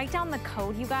 Write down the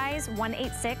code, you guys,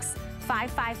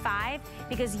 186-555,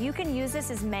 because you can use this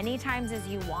as many times as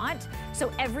you want.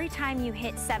 So every time you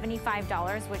hit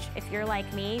 $75, which if you're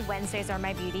like me, Wednesdays are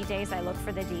my beauty days, I look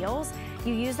for the deals,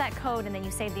 you use that code and then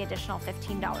you save the additional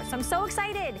 $15. So I'm so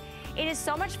excited. It is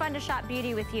so much fun to shop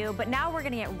beauty with you, but now we're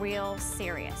gonna get real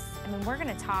serious. I mean, we're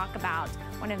gonna talk about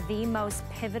one of the most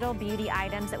pivotal beauty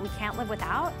items that we can't live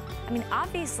without. I mean,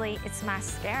 obviously it's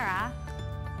mascara.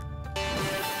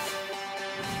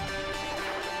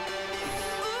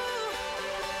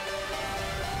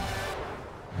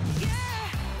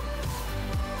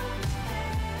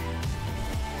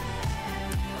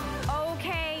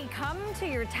 To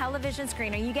your television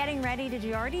screen. Are you getting ready? Did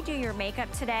you already do your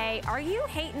makeup today? Are you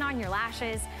hating on your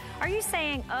lashes? Are you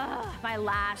saying, ugh, my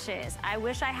lashes. I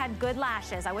wish I had good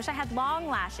lashes. I wish I had long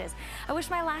lashes. I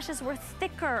wish my lashes were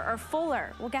thicker or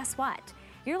fuller. Well, guess what?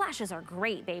 your lashes are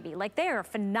great, baby. Like, they are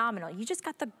phenomenal. You just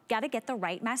gotta get the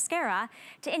right mascara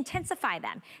to intensify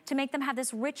them, to make them have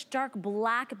this rich, dark,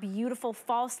 black, beautiful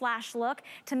false lash look,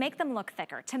 to make them look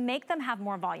thicker, to make them have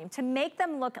more volume, to make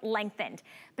them look lengthened.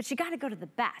 But you gotta go to the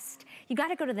best. You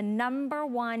gotta go to the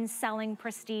 #1 selling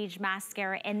prestige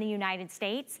mascara in the United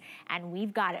States, and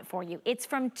we've got it for you. It's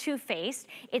from Too Faced.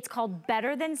 It's called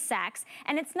Better Than Sex,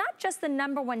 and it's not just the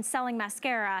 #1 selling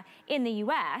mascara in the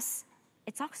US,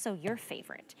 it's also your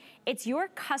favorite. It's your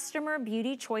Customer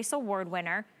Beauty Choice Award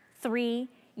winner 3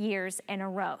 years in a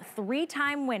row.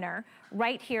 3-time winner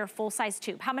right here, full-size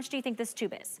tube. How much do you think this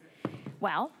tube is?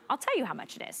 Well, I'll tell you how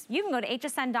much it is. You can go to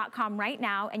hsn.com right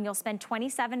now and you'll spend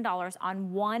 $27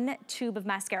 on 1 tube of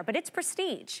mascara, but it's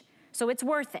prestige, so it's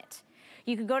worth it.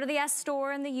 You could go to the S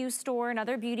store and the U store and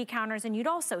other beauty counters and you'd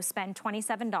also spend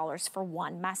 $27 for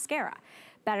 1 mascara.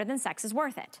 Better Than Sex is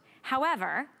worth it.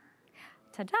 However,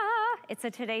 ta-da, it's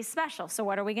a today's special, so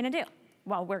what are we gonna do?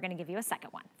 Well, we're gonna give you a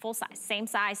second one, full size, same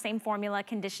formula,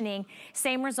 conditioning,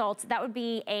 same results. That would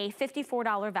be a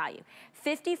 $54 value.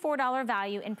 $54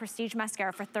 value in prestige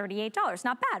mascara for $38.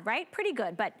 Not bad, right? Pretty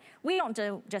good, but we don't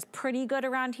do just pretty good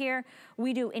around here.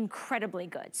 We do incredibly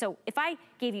good. So if I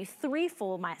gave you 3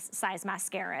 full-size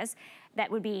mascaras,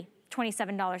 that would be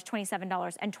 $27,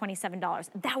 $27, and $27.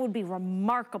 That would be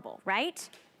remarkable, right?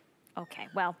 Okay,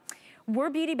 well, we're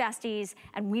beauty besties,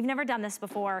 and we've never done this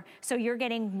before, so you're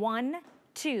getting 1,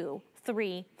 2,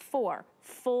 3, 4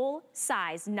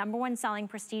 full-size #1 selling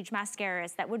prestige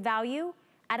mascaras that would value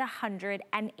at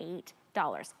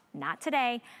 $108. Not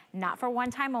today, not for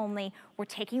one time only. We're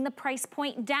taking the price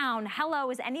point down. Hello,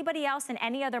 is anybody else in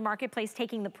any other marketplace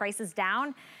taking the prices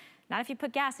down? Not if you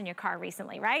put gas in your car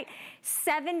recently, right?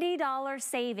 $70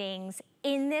 savings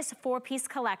in this 4-piece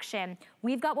collection.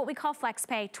 We've got what we call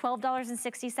FlexPay,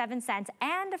 $12.67,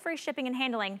 and a free shipping and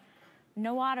handling.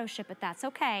 No auto ship, but that's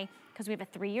okay, because we have a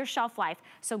 3-year shelf life.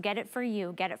 So get it for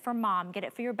you, get it for mom, get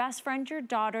it for your best friend, your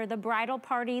daughter, the bridal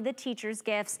party, the teacher's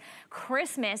gifts,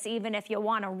 Christmas, even if you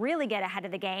want to really get ahead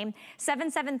of the game.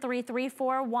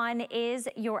 773341 is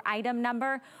your item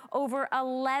number. Over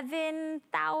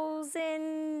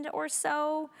 11,000 or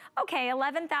so. Okay,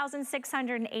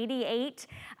 11,688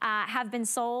 have been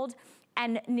sold,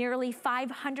 and nearly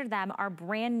 500 of them are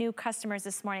brand new customers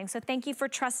this morning. So thank you for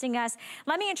trusting us.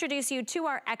 Let me introduce you to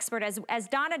our expert as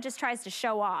Donna just tries to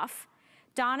show off.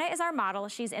 Donna is our model.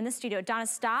 She's in the studio. Donna,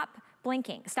 stop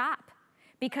blinking. Stop.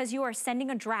 Because you are sending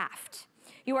a draft.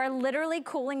 You are literally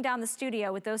cooling down the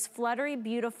studio with those fluttery,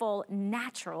 beautiful,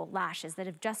 natural lashes that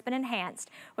have just been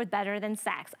enhanced with Better Than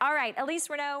Sex. All right, Elise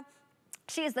Renaud.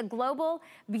 She is the Global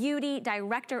Beauty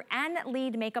Director and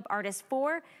Lead Makeup Artist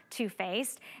for Too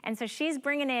Faced. And so she's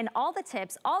bringing in all the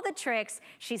tips, all the tricks.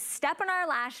 She's stepping our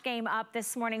lash game up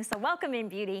this morning. So welcome in,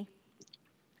 Beauty.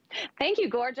 Thank you,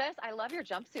 gorgeous. I love your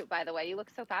jumpsuit, by the way. You look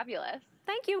so fabulous.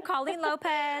 Thank you, Colleen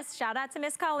Lopez. Shout out to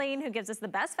Miss Colleen, who gives us the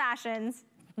best fashions.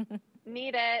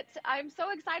 Need it. I'm so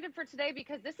excited for today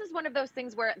because this is one of those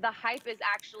things where the hype is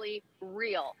actually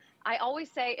real. I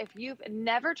always say, if you've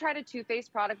never tried a Too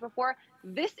Faced product before,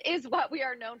 this is what we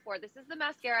are known for. This is the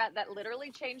mascara that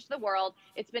literally changed the world.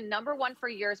 It's been #1 for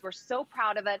years. We're so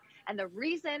proud of it. And the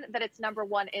reason that it's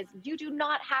 #1 is you do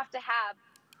not have to have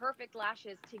perfect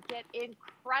lashes to get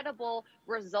incredible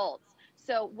results.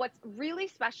 So what's really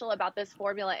special about this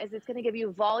formula is it's going to give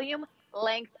you volume,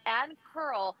 length, and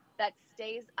curl that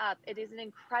stays up. It is an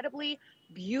incredibly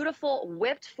beautiful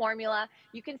whipped formula.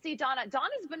 You can see Donna's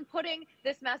been putting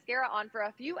this mascara on for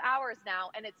a few hours now,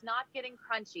 and it's not getting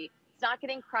crunchy. It's not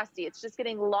getting crusty. It's just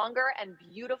getting longer and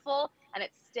beautiful, and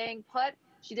it's staying put.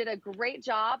 She did a great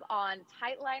job on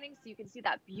tight lining, so you can see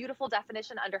that beautiful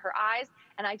definition under her eyes.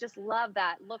 And I just love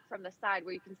that look from the side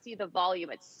where you can see the volume.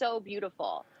 It's so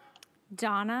beautiful.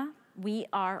 Donna, we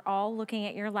are all looking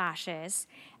at your lashes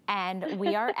and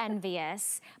we are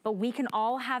envious, but we can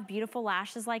all have beautiful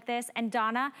lashes like this. And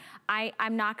Donna,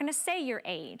 I'm not gonna say your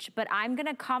age, but I'm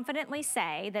gonna confidently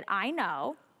say that I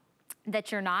know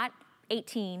that you're not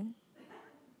 18.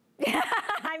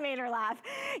 I made her laugh.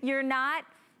 You're not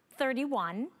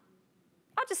 31.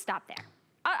 I'll just stop there.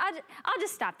 I'll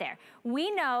just stop there. We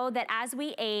know that as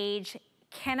we age,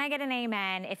 can I get an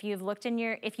amen if you've looked in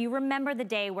if you remember the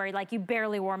day where like you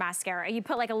barely wore mascara, you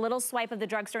put like a little swipe of the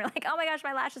drugstore, like, oh my gosh,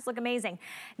 my lashes look amazing.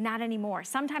 Not anymore.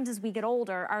 Sometimes as we get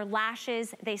older, our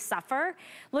lashes, they suffer.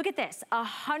 Look at this,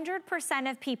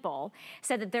 100% of people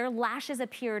said that their lashes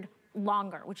appeared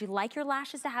longer? Would you like your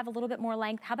lashes to have a little bit more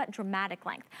length? How about dramatic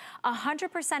length?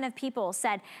 100% of people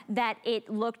said that it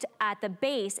looked at the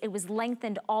base, it was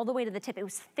lengthened all the way to the tip, it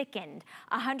was thickened.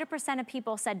 100% of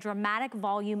people said dramatic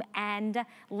volume and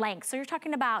length. So you're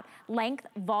talking about length,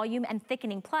 volume, and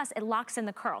thickening, plus it locks in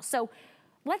the curl. So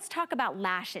let's talk about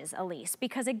lashes, Elise,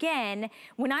 because again,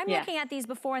 when I'm looking at these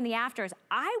before and the afters,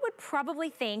 I would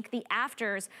probably think the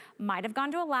afters might have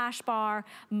gone to a lash bar,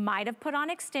 might have put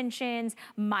on extensions,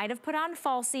 might have put on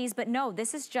falsies, but no,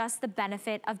 this is just the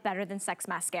benefit of Better Than Sex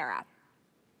mascara.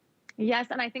 Yes,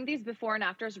 and I think these before and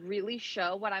afters really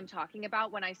show what I'm talking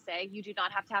about when I say you do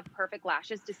not have to have perfect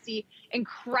lashes to see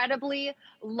incredibly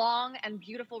long and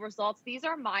beautiful results. These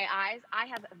are my eyes. I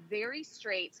have very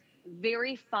straight,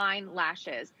 very fine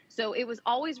lashes. So it was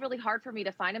always really hard for me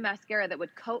to find a mascara that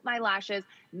would coat my lashes,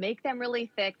 make them really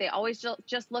thick. They always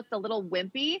just looked a little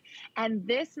wimpy. And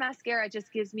this mascara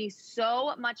just gives me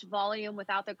so much volume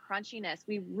without the crunchiness.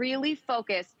 We really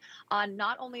focused on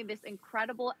not only this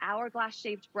incredible hourglass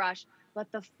shaped brush, but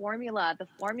the formula. The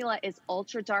formula is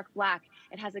ultra dark black.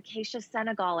 It has acacia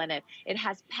Senegal in it. It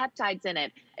has peptides in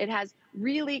it. It has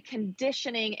really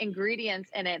conditioning ingredients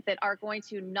in it that are going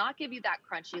to not give you that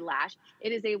crunchy lash.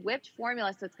 It is a whipped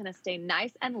formula, so it's going to stay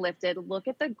nice and lifted. Look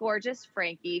at the gorgeous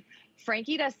Frankie.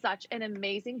 Frankie does such an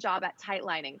amazing job at tight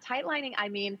lining. Tight lining, I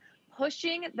mean,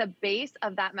 pushing the base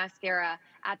of that mascara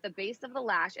at the base of the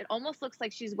lash. It almost looks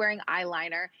like she's wearing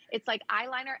eyeliner. It's like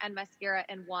eyeliner and mascara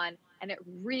in one, and it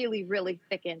really, really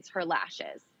thickens her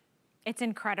lashes. It's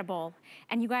incredible.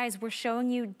 And you guys, we're showing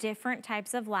you different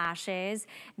types of lashes,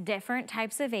 different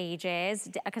types of ages,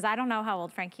 because I don't know how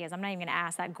old Frankie is. I'm not even gonna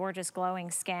ask. That gorgeous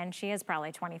glowing skin, she is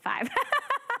probably 25.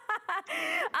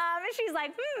 She's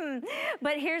like,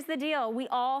 But here's the deal. We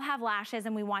all have lashes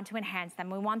and we want to enhance them.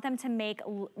 We want them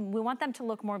to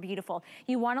look more beautiful.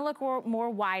 You want to look more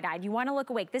wide-eyed. You want to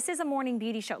look awake. This is a morning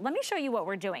beauty show. Let me show you what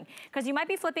we're doing, because you might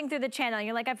be flipping through the channel and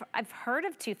you're like, I've heard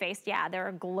of Too Faced. Yeah, they're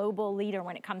a global leader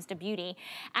when it comes to beauty.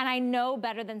 And I know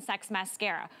Better Than Sex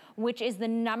mascara, which is the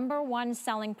 #1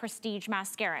 selling prestige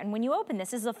mascara. And when you open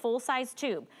this is a full-size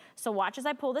tube. So watch as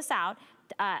I pull this out.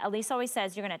 Elise always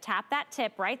says you're gonna tap that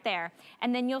tip right there,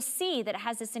 and then you'll see that it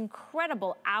has this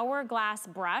incredible hourglass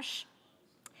brush.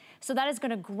 So that is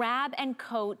gonna grab and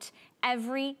coat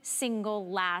every single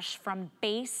lash from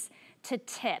base to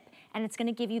tip. And it's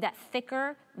gonna give you that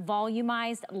thicker,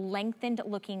 volumized, lengthened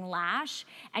looking lash.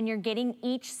 And you're getting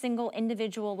each single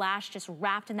individual lash just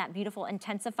wrapped in that beautiful,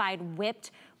 intensified,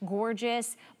 whipped,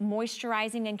 gorgeous,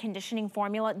 moisturizing and conditioning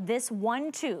formula. This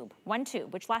one tube,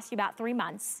 which lasts you about 3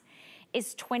 months,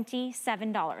 is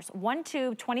 $27. One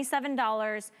tube,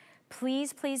 $27.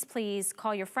 Please, please, please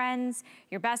call your friends,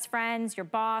 your best friends, your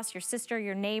boss, your sister,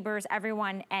 your neighbors,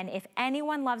 everyone. And if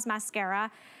anyone loves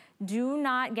mascara, do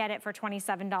not get it for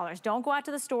 $27. Don't go out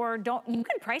to the store. You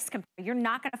can price compare. You're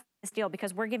not gonna find this deal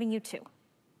because we're giving you 2.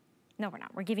 No, we're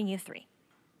not. We're giving you 3.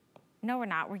 No, we're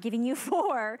not. We're giving you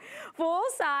 4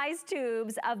 full-size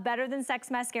tubes of Better Than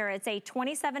Sex mascara. It's a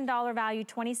 $27 value,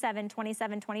 $27,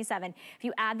 $27, $27. If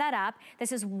you add that up,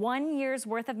 this is 1 year's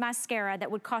worth of mascara that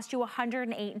would cost you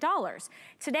 $108.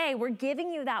 Today, we're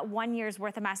giving you that 1 year's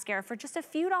worth of mascara for just a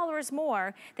few dollars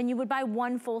more than you would buy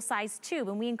 1 full-size tube.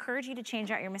 And we encourage you to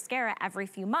change out your mascara every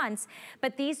few months,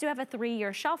 but these do have a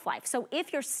 3-year shelf life. So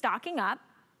if you're stocking up,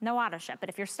 no auto ship, but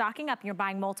if you're stocking up and you're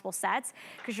buying multiple sets,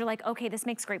 because you're like, okay, this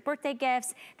makes great birthday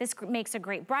gifts, this makes a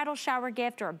great bridal shower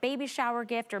gift or a baby shower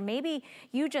gift, or maybe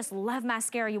you just love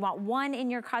mascara, you want 1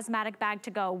 in your cosmetic bag to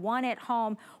go, 1 at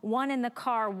home, 1 in the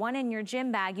car, 1 in your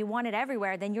gym bag, you want it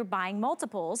everywhere, then you're buying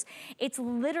multiples. It's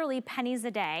literally pennies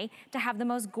a day to have the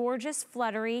most gorgeous,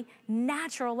 fluttery,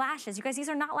 natural lashes. You guys, these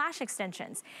are not lash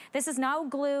extensions. This is no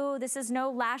glue, this is no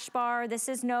lash bar, this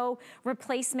is no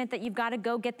replacement that you've got to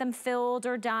go get them filled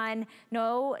or done.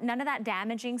 No, none of that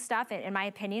damaging stuff. In my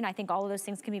opinion, I think all of those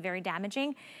things can be very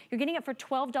damaging. You're getting it for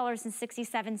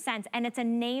 $12.67, and it's a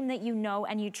name that you know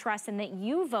and you trust and that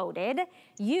you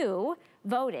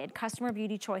voted Customer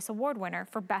Beauty Choice Award winner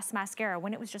for Best Mascara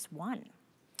when it was just 1.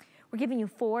 We're giving you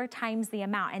 4 times the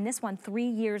amount, and this one 3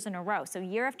 years in a row. So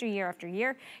year after year after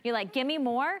year, you're like, give me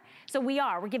more. So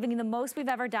we're giving you the most we've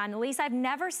ever done. At least I've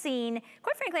never seen,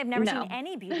 quite frankly, I've never seen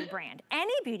any beauty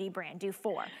brand do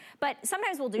 4. But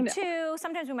sometimes we'll do 2,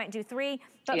 sometimes we might do 3,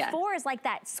 but 4 is like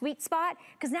that sweet spot,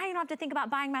 because now you don't have to think about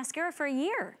buying mascara for a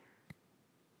year.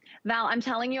 Val, I'm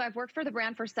telling you, I've worked for the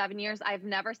brand for 7 years. I've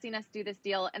never seen us do this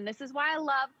deal, and this is why I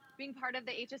love being part of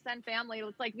the HSN family.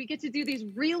 It's like we get to do these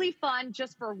really fun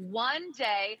just for one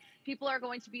day. People are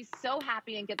going to be so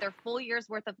happy and get their full year's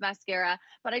worth of mascara.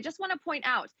 But I just want to point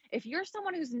out, if you're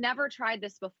someone who's never tried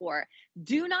this before,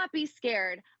 do not be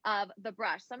scared of the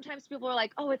brush. Sometimes people are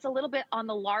like, oh, it's a little bit on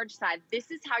the large side.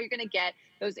 This is how you're going to get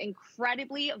those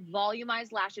incredibly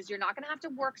volumized lashes. You're not going to have to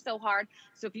work so hard.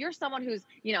 So if you're someone who's,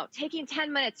 you know, taking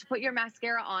 10 minutes to put your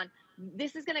mascara on,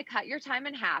 this is going to cut your time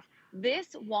in half.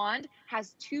 This wand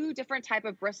has two different type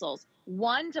of bristles.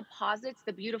 One deposits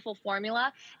the beautiful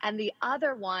formula, and the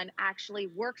other one actually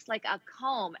works like a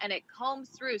comb, and it combs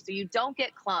through so you don't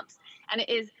get clumps, and it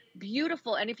is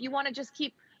beautiful. And if you want to just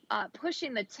keep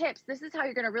pushing the tips, this is how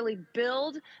you're going to really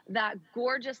build that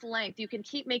gorgeous length. You can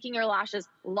keep making your lashes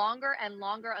longer and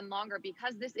longer and longer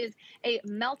because this is a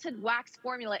melted wax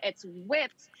formula. It's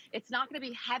whipped. It's not going to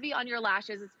be heavy on your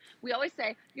lashes. We always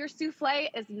say your souffle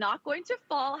is not going to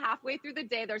fall halfway through the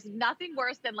day. There's nothing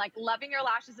worse than like loving your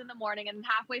lashes in the morning and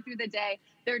halfway through the day,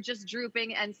 they're just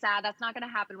drooping and sad. That's not going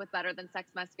to happen with Better Than Sex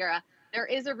mascara. There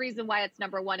is a reason why it's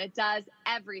 #1. It does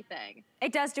everything.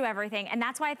 It does do everything. And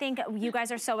that's why I think you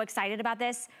guys are so excited about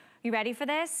this. You ready for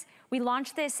this? We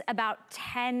launched this about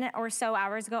 10 or so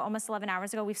hours ago, almost 11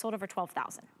 hours ago. We've sold over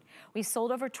 12,000. We've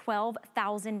sold over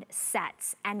 12,000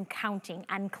 sets and counting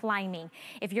and climbing.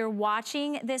 If you're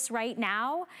watching this right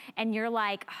now and you're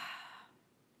like,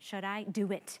 should I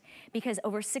do it? Because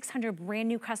over 600 brand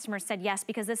new customers said yes,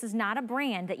 because this is not a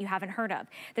brand that you haven't heard of.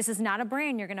 This is not a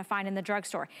brand you're gonna find in the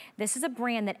drugstore. This is a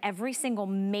brand that every single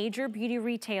major beauty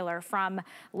retailer from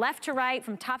left to right,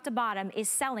 from top to bottom, is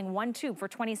selling one tube for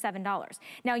 $27.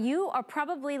 Now you are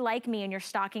probably like me and you're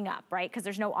stocking up, right? Because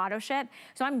there's no auto ship.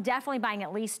 So I'm definitely buying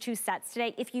at least 2 sets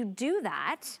today. If you do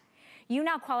that, you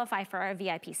now qualify for our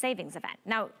VIP savings event.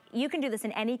 Now, you can do this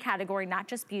in any category, not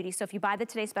just beauty. So if you buy the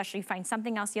Today Special, you find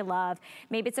something else you love.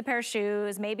 Maybe it's a pair of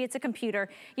shoes, maybe it's a computer.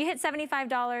 You hit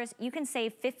 $75, you can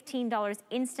save $15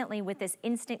 instantly with this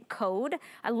instant code.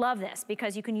 I love this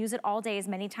because you can use it all day as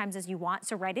many times as you want.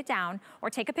 So write it down or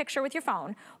take a picture with your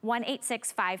phone,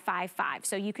 186555.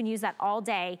 So you can use that all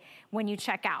day when you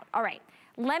check out. All right,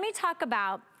 let me talk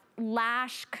about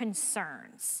lash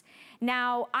concerns.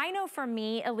 Now, I know for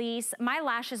me, Elise, my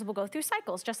lashes will go through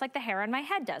cycles, just like the hair on my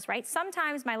head does, right?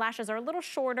 Sometimes my lashes are a little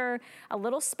shorter, a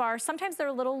little sparse. Sometimes they're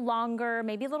a little longer,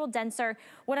 maybe a little denser.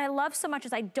 What I love so much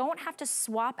is I don't have to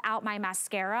swap out my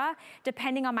mascara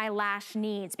depending on my lash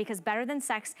needs, because Better Than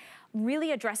Sex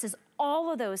really addresses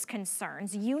all of those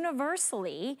concerns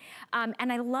universally.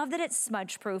 And I love that it's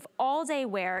smudge-proof, all-day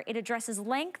wear. It addresses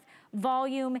length,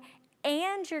 volume,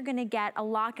 and you're gonna get a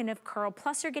lock-in of curl,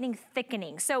 plus you're getting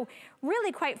thickening. So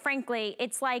really, quite frankly,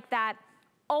 it's like that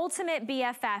ultimate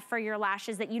BFF for your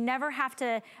lashes that you never have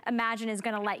to imagine is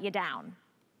gonna let you down.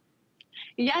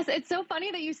 Yes, it's so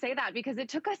funny that you say that because it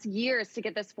took us years to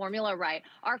get this formula right.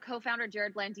 Our co-founder,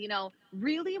 Jared Blandino,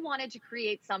 really wanted to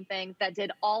create something that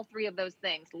did all three of those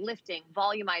things, lifting,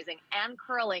 volumizing, and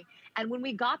curling. And when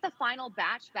we got the final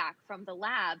batch back from the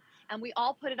lab and we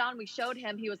all put it on, we showed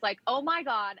him, he was like, oh my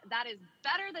God, that is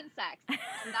Better Than Sex.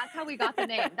 And that's how we got the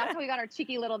name. That's how we got our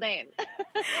cheeky little name.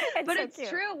 But so it's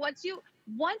true. Once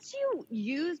you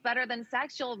use Better Than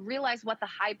Sex, you'll realize what the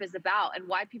hype is about and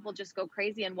why people just go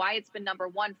crazy and why it's been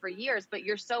 #1 for years. But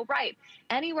you're so right.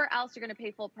 Anywhere else, you're going to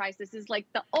pay full price. This is like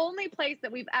the only place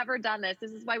that we've ever done this.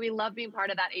 This is why we love being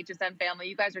part of that HSN family.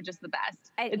 You guys are just the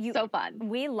best. It's so fun.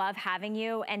 We love having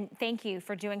you, and thank you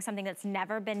for doing something that's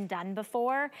never been done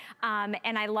before. And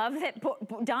I love that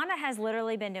Donna has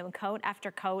literally been doing coat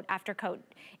after coat after coat.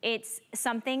 It's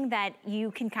something that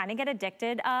you can kind of get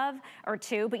addicted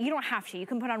to, but you don't have to. You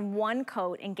can put on one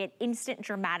coat and get instant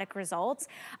dramatic results.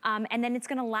 And then it's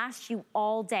gonna last you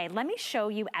all day. Let me show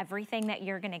you everything that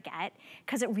you're gonna get,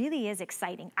 because it really is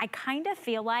exciting. I kind of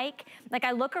feel like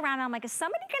I look around and I'm like, is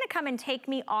somebody gonna come and take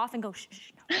me off and go, shh,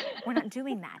 shh, no, we're not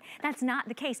doing that. That's not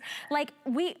the case. Like,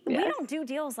 we don't do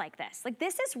deals like this. Like,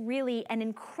 this is really an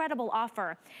incredible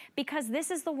offer, because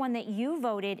this is the one that you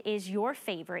voted is your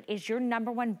favorite, is your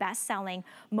 #1 best-selling,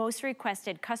 most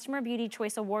requested Customer Beauty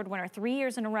Choice Award winner 3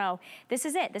 years in a row. This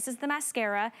is it. This is the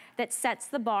mascara that sets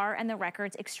the bar and the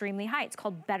records extremely high. It's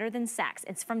called Better Than Sex.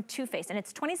 It's from Too Faced, and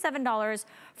it's $27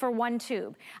 for one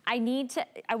tube. I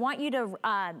want you to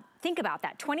think about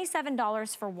that.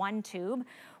 $27 for one tube.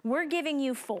 We're giving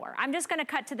you 4. I'm just gonna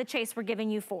cut to the chase. We're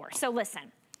giving you 4. So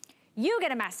listen, you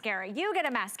get a mascara, you get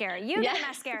a mascara, you get a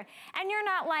mascara. And you're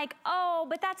not like, oh,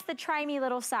 but that's the try me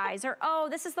little size, or oh,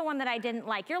 this is the one that I didn't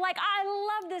like. You're like, I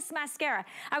love this mascara.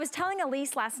 I was telling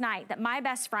Elise last night that my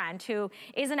best friend, who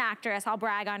is an actress, I'll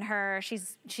brag on her,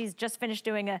 she's just finished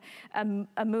doing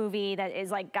a movie that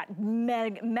is like got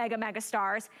mega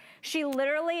stars. She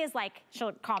literally is like,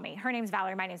 she'll call me, her name's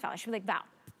Valerie, my name's Valerie. She'll be like, Val,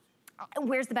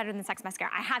 where's the Better Than Sex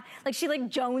mascara? I have, like, she like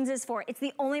joneses for it. It's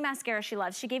the only mascara she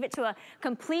loves. She gave it to a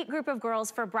complete group of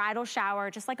girls for a bridal shower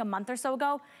just like a month or so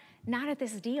ago. Not at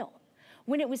this deal.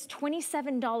 When it was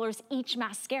 $27 each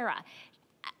mascara.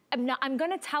 I'm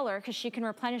gonna tell her because she can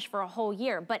replenish for a whole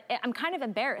year, but I'm kind of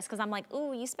embarrassed because I'm like,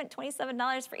 ooh, you spent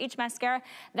 $27 for each mascara.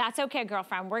 That's okay,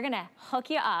 girlfriend. We're gonna hook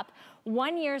you up.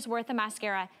 1 year's worth of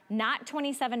mascara, not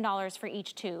 $27 for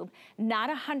each tube, not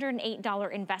a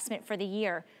 $108 investment for the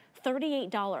year.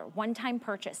 $38 one-time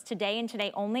purchase today and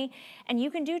today only, and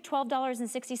you can do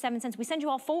 $12.67. We send you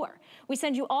all four. We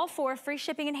send you all four, free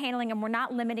shipping and handling, and we're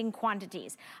not limiting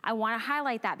quantities. I wanna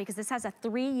highlight that because this has a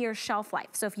 3-year shelf life.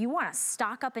 So if you wanna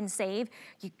stock up and save,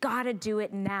 you gotta do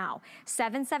it now.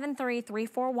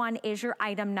 773-341 is your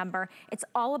item number. It's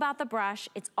all about the brush,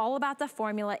 it's all about the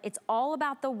formula, it's all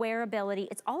about the wearability,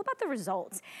 it's all about the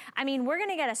results. I mean, we're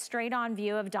gonna get a straight on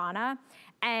view of Donna,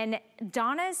 and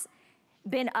Donna's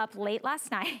been up late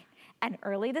last night and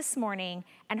early this morning,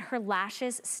 and her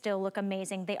lashes still look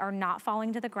amazing. They are not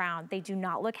falling to the ground. They do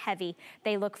not look heavy.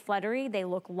 They look fluttery, they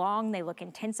look long, they look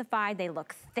intensified, they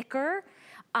look thicker.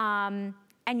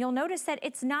 And you'll notice that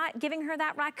it's not giving her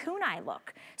that raccoon eye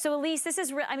look. So Elise, this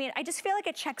is real. I mean, I just feel like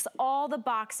it checks all the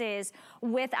boxes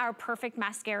with our perfect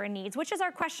mascara needs, which is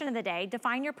our question of the day.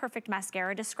 Define your perfect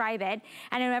mascara, describe it.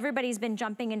 I know everybody's been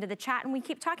jumping into the chat, and we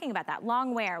keep talking about that.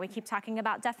 Long wear, we keep talking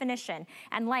about definition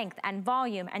and length and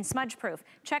volume and smudge proof.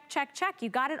 Check, check, check. You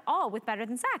got it all with Better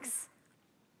Than Sex.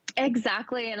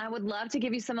 Exactly, and I would love to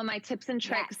give you some of my tips and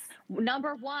tricks. Yes.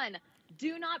 Number one,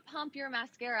 do not pump your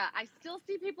mascara. I still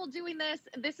see people doing this.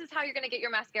 This is how you're gonna get your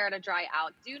mascara to dry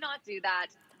out. Do not do that.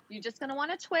 You're just gonna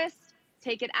wanna twist,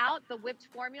 take it out. The whipped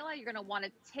formula, you're gonna wanna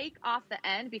take off the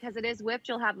end because it is whipped.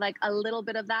 You'll have like a little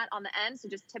bit of that on the end, so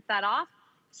just tip that off.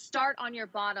 Start on your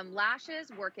bottom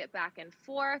lashes, work it back and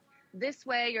forth. This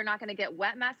way, you're not gonna get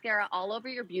wet mascara all over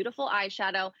your beautiful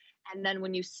eyeshadow. And then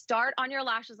when you start on your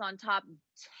lashes on top,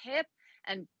 tip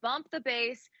and bump the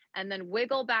base and then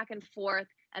wiggle back and forth.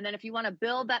 And then if you want to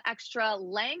build that extra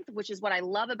length, which is what I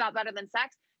love about Better Than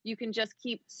Sex, you can just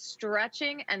keep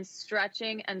stretching and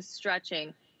stretching and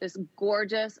stretching this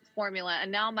gorgeous formula. And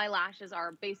now my lashes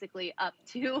are basically up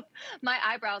to my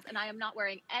eyebrows, and I am not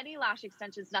wearing any lash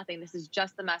extensions, nothing. This is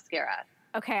just the mascara.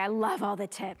 Okay, I love all the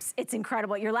tips. It's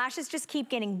incredible. Your lashes just keep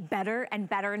getting better and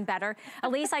better and better.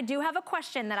 Elise, I do have a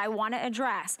question that I want to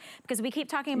address because we keep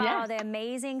talking about all the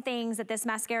amazing things that this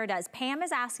mascara does. Pam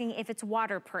is asking if it's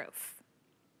waterproof.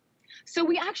 So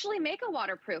we actually make a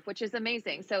waterproof, which is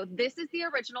amazing. So this is the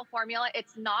original formula.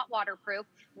 It's not waterproof.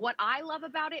 What I love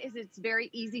about it is it's very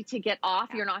easy to get off.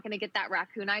 You're not going to get that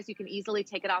raccoon eyes. You can easily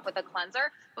take it off with a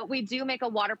cleanser, but we do make a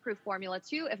waterproof formula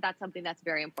too, if that's something that's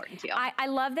very important to you. I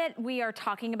love that we are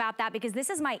talking about that because this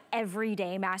is my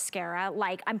everyday mascara.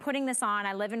 Like, I'm putting this on,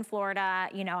 I live in Florida,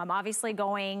 you know, I'm obviously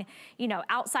going, you know,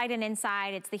 outside and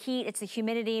inside. It's the heat, it's the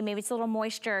humidity, maybe it's a little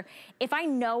moisture. If I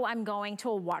know I'm going to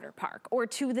a water park or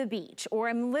to the beach, or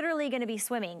I'm literally gonna be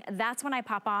swimming, that's when I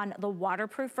pop on the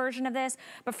waterproof version of this.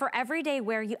 But for everyday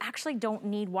wear, you actually don't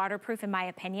need waterproof in my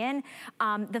opinion.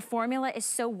 The formula is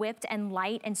so whipped and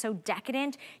light and so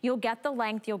decadent. You'll get the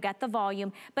length, you'll get the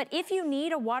volume. But if you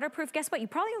need a waterproof, guess what? You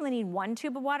probably only need 1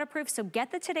 tube of waterproof, so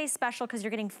get the Today's Special because you're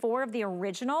getting 4 of the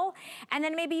original, and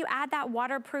then maybe you add that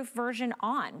waterproof version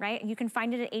on, right? You can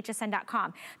find it at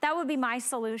hsn.com. That would be my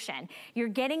solution. You're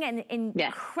getting an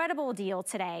incredible deal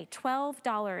today,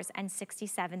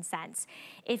 $12.67.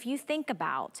 If you think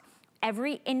about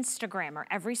every Instagrammer,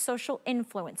 every social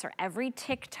influencer, every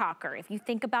TikToker, if you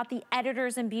think about the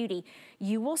editors in beauty,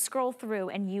 you will scroll through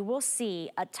and you will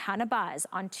see a ton of buzz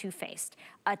on Too Faced,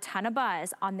 a ton of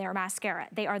buzz on their mascara.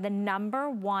 They are the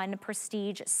 #1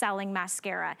 prestige selling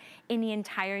mascara in the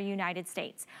entire United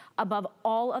States, above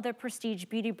all other prestige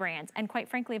beauty brands, and quite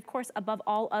frankly, of course, above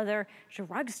all other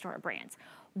drugstore brands.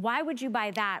 Why would you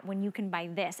buy that when you can buy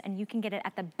this and you can get it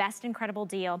at the best incredible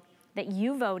deal that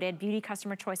you voted Beauty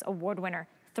Customer Choice Award winner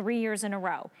 3 years in a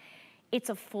row? It's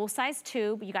a full-size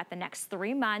tube. You got the next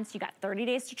 3 months. You got 30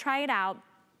 days to try it out.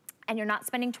 And you're not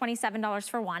spending $27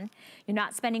 for one. You're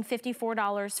not spending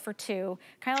 $54 for 2.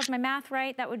 Kyle, is my math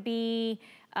right? That would be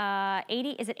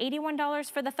is it $81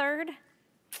 for the third?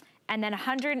 And then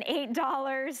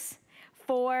 $108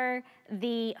 for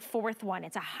the fourth one.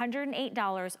 It's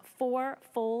 $108 for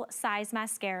full-size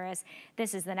mascaras.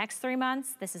 This is the next 3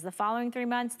 months. This is the following 3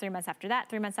 months, 3 months after that,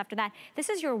 3 months after that. This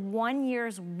is your 1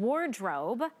 year's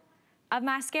wardrobe of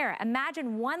mascara.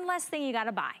 Imagine one less thing you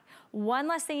gotta buy, one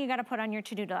less thing you gotta put on your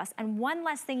to-do list, and one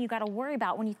less thing you gotta worry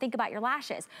about when you think about your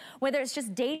lashes. Whether it's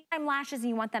just daytime lashes and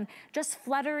you want them just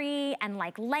fluttery and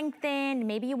like lengthened,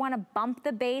 maybe you wanna bump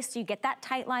the base so you get that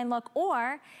tight line look,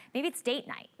 or maybe it's date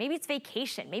night, maybe it's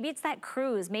vacation, maybe it's that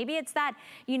cruise, maybe it's that,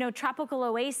 you know, tropical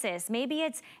oasis, maybe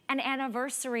it's an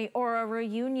anniversary or a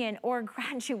reunion or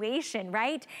graduation,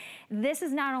 right? This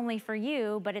is not only for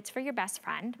you, but it's for your best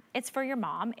friend, it's for your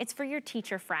mom, it's for your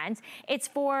teacher friends, it's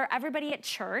for everybody at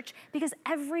church, because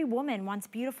every woman wants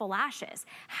beautiful lashes.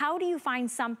 How do you find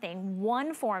something,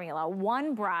 one formula,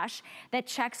 one brush that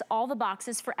checks all the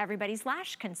boxes for everybody's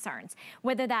lash concerns?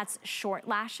 Whether that's short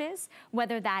lashes,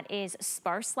 whether that is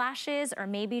sparse lashes, or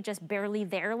maybe just barely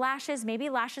there lashes, maybe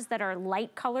lashes that are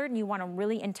light colored and you want to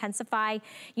really intensify,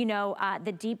 you know,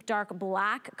 the deep dark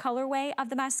black colorway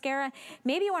of the mascara.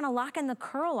 Maybe you want to lock in the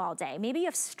curl all day. Maybe you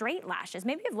have straight lashes.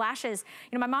 Maybe you have lashes,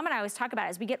 you know, my mom and I always talk about it,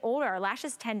 as we get older, our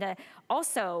lashes tend to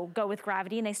also go with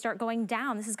gravity and they start going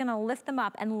down. This is gonna lift them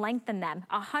up and lengthen them.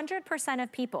 100% of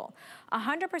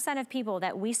people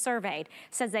that we surveyed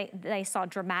says they saw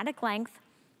dramatic length,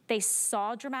 they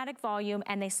saw dramatic volume,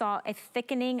 and they saw a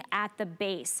thickening at the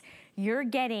base. You're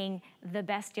getting the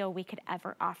best deal we could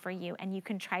ever offer you, and you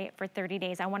can try it for 30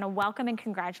 days. I wanna welcome and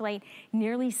congratulate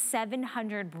nearly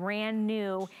 700 brand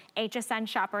new HSN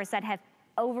shoppers that have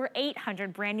over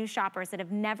 800 brand new shoppers that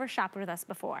have never shopped with us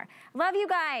before. Love you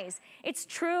guys. It's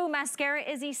true, mascara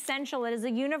is essential. It is a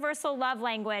universal love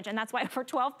language, and that's why for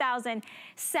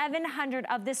 12,700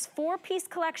 of this 4-piece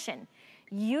collection,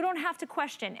 you don't have to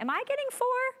question, am I getting 4?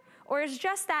 Or is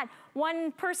just that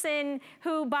one person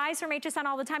who buys from HSN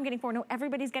all the time getting 4? No,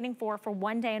 everybody's getting 4 for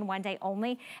one day and one day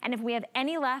only. And if we have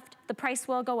any left, the price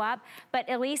will go up. But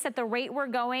at least at the rate we're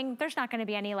going, there's not gonna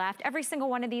be any left. Every single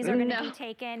one of these are gonna be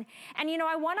taken. And you know,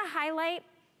 I wanna highlight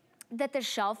that the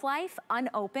shelf life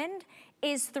unopened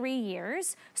is 3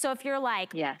 years. So if you're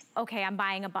like, yes, okay, I'm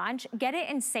buying a bunch, get it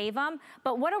and save them.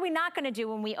 But what are we not gonna do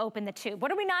when we open the tube?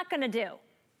 What are we not gonna do?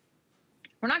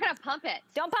 We're not gonna pump it.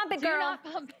 Don't pump it, girl. Do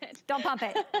not pump it. Don't pump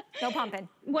it. No pumping.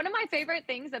 One of my favorite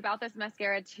things about this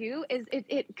mascara too is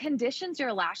it conditions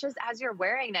your lashes as you're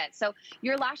wearing it. So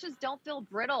your lashes don't feel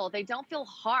brittle. They don't feel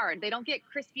hard. They don't get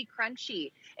crispy,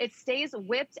 crunchy. It stays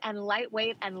whipped and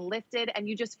lightweight and lifted, and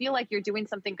you just feel like you're doing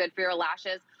something good for your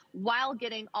lashes while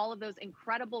getting all of those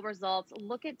incredible results.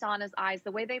 Look at Donna's eyes,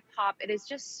 the way they pop. It is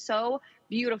just so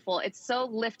beautiful. It's so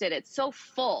lifted. It's so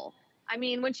full. I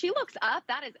mean, when she looks up,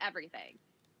 that is everything.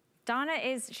 Donna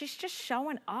she's just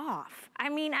showing off. I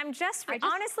mean,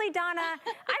 honestly, Donna, I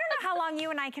don't know how long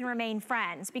you and I can remain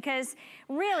friends, because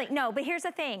really, no, but here's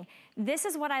the thing. This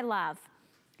is what I love.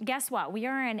 Guess what? We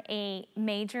are in a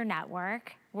major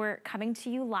network. We're coming to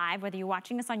you live, whether you're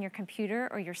watching us on your computer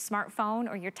or your smartphone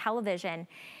or your television.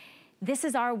 This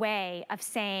is our way of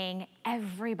saying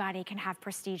everybody can have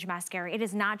prestige mascara. It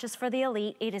is not just for the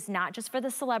elite. It is not just for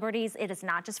the celebrities. It is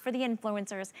not just for the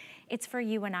influencers. It's for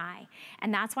you and I.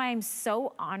 And that's why I'm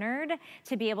so honored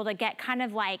to be able to get kind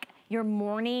of like your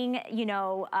morning, you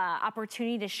know,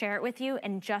 opportunity to share it with you.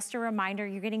 And just a reminder,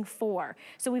 you're getting 4.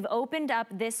 So we've opened up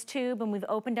this tube, and we've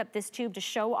opened up this tube to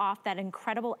show off that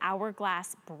incredible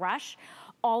hourglass brush.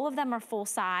 All of them are full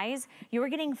size. You're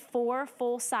getting 4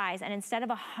 full size, and instead of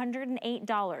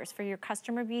 $108 for your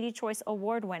Customer Beauty Choice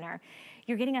Award winner,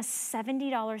 you're getting a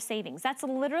 $70 savings. That's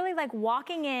literally like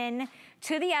walking in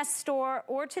to the S store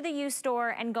or to the U store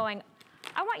and going,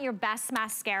 I want your best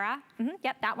mascara.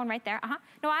 Yep, that one right there.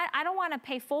 No, I don't want to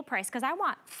pay full price because I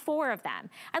want 4 of them.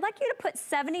 I'd like you to put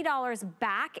 $70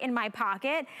 back in my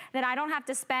pocket that I don't have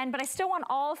to spend, but I still want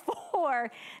all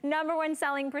 4 #1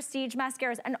 selling prestige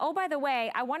mascaras. And oh, by the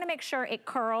way, I want to make sure it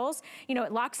curls. You know,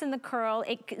 it locks in the curl.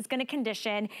 It's going to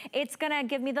condition. It's going to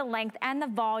give me the length and the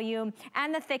volume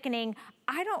and the thickening.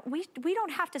 We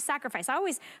don't have to sacrifice. I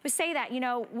always say that, you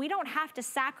know, we don't have to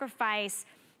sacrifice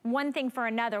one thing for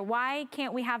another. Why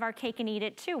can't we have our cake and eat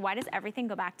it too? Why does everything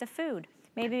go back to food?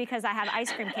 Maybe because I have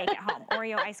ice cream cake at home,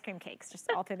 Oreo ice cream cakes, just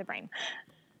all through the brain.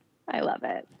 I love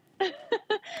it.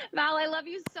 Val, I love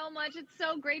you so much. It's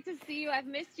so great to see you. I've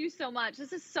missed you so much.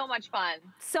 This is so much fun.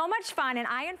 So much fun. And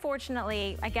I,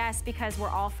 unfortunately, I guess because we're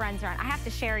all friends around, I have to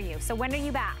share you. So when are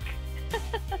you back?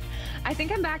 I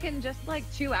think I'm back in just like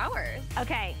 2 hours.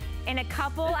 Okay. In a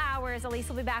couple hours, Elise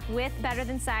will be back with Better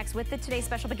Than Sex, with the Today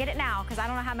Special. But get it now, because I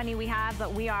don't know how many we have,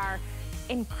 but we are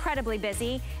incredibly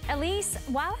busy. Elise,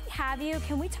 while I have you,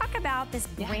 can we talk about this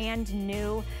brand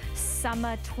new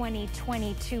Summer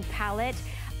 2022 palette?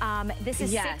 This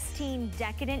is 16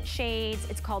 decadent shades.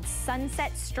 It's called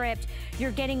Sunset Stripped.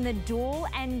 You're getting the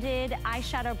dual-ended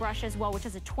eyeshadow brush as well, which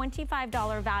is a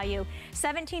 $25 value,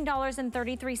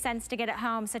 $17.33 to get it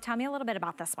home. So tell me a little bit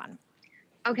about this one.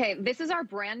 Okay, this is our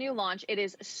brand new launch. It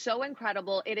is so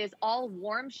incredible. It is all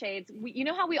warm shades. You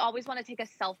know how we always want to take a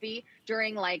selfie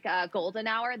during like golden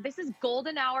hour? This is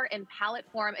golden hour in palette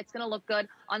form. It's going to look good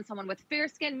on someone with fair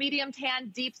skin, medium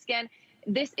tan, deep skin.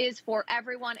 This is for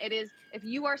everyone. It is, if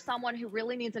you are someone who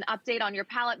really needs an update on your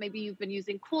palette, maybe you've been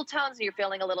using cool tones and you're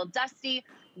feeling a little dusty.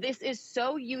 This is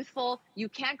so youthful. You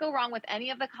can't go wrong with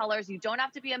any of the colors. You don't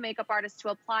have to be a makeup artist to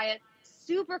apply it.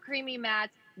 Super creamy mattes,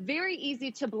 very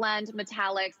easy to blend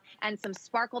metallics, and some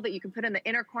sparkle that you can put in the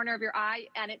inner corner of your eye,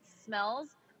 and it smells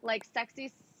like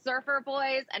sexy surfer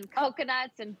boys and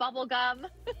coconuts and bubble gum.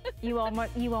 You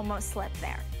almost slipped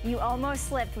there. You almost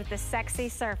slipped with the sexy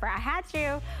surfer. I had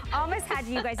you. Almost had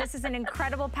you guys. This is an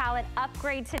incredible palette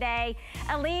upgrade today.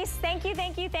 Elise, thank you,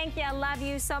 thank you, thank you. I love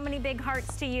you. So many big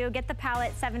hearts to you. Get the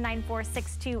palette.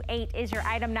 794628 is your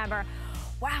item number.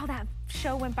 Wow, that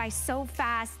show went by so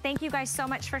fast. Thank you guys so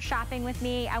much for shopping with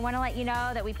me. I want to let you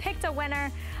know that we picked a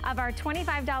winner of our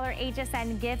 $25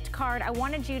 HSN gift card. I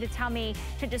wanted you to tell me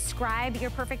to describe your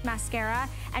perfect mascara,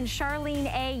 and Charlene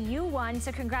A, you won,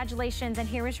 so congratulations, and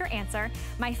here is your answer.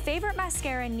 My favorite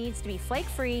mascara needs to be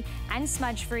flake-free and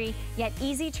smudge-free, yet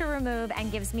easy to remove and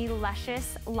gives me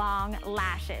luscious, long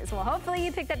lashes. Well, hopefully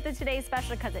you picked up the Today's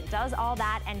Special because it does all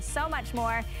that and so much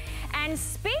more. And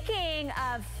speaking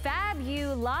of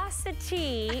fabulosity,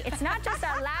 it's not just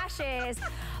our lashes.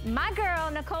 My girl,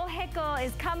 Nicole Hickle,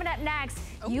 is coming up next.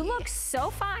 Oh, you look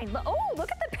so fine. Oh, look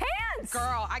at the pants.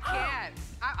 Girl, I can't.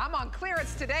 I'm on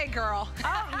clearance today, girl.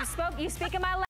 Oh, you speak in my language.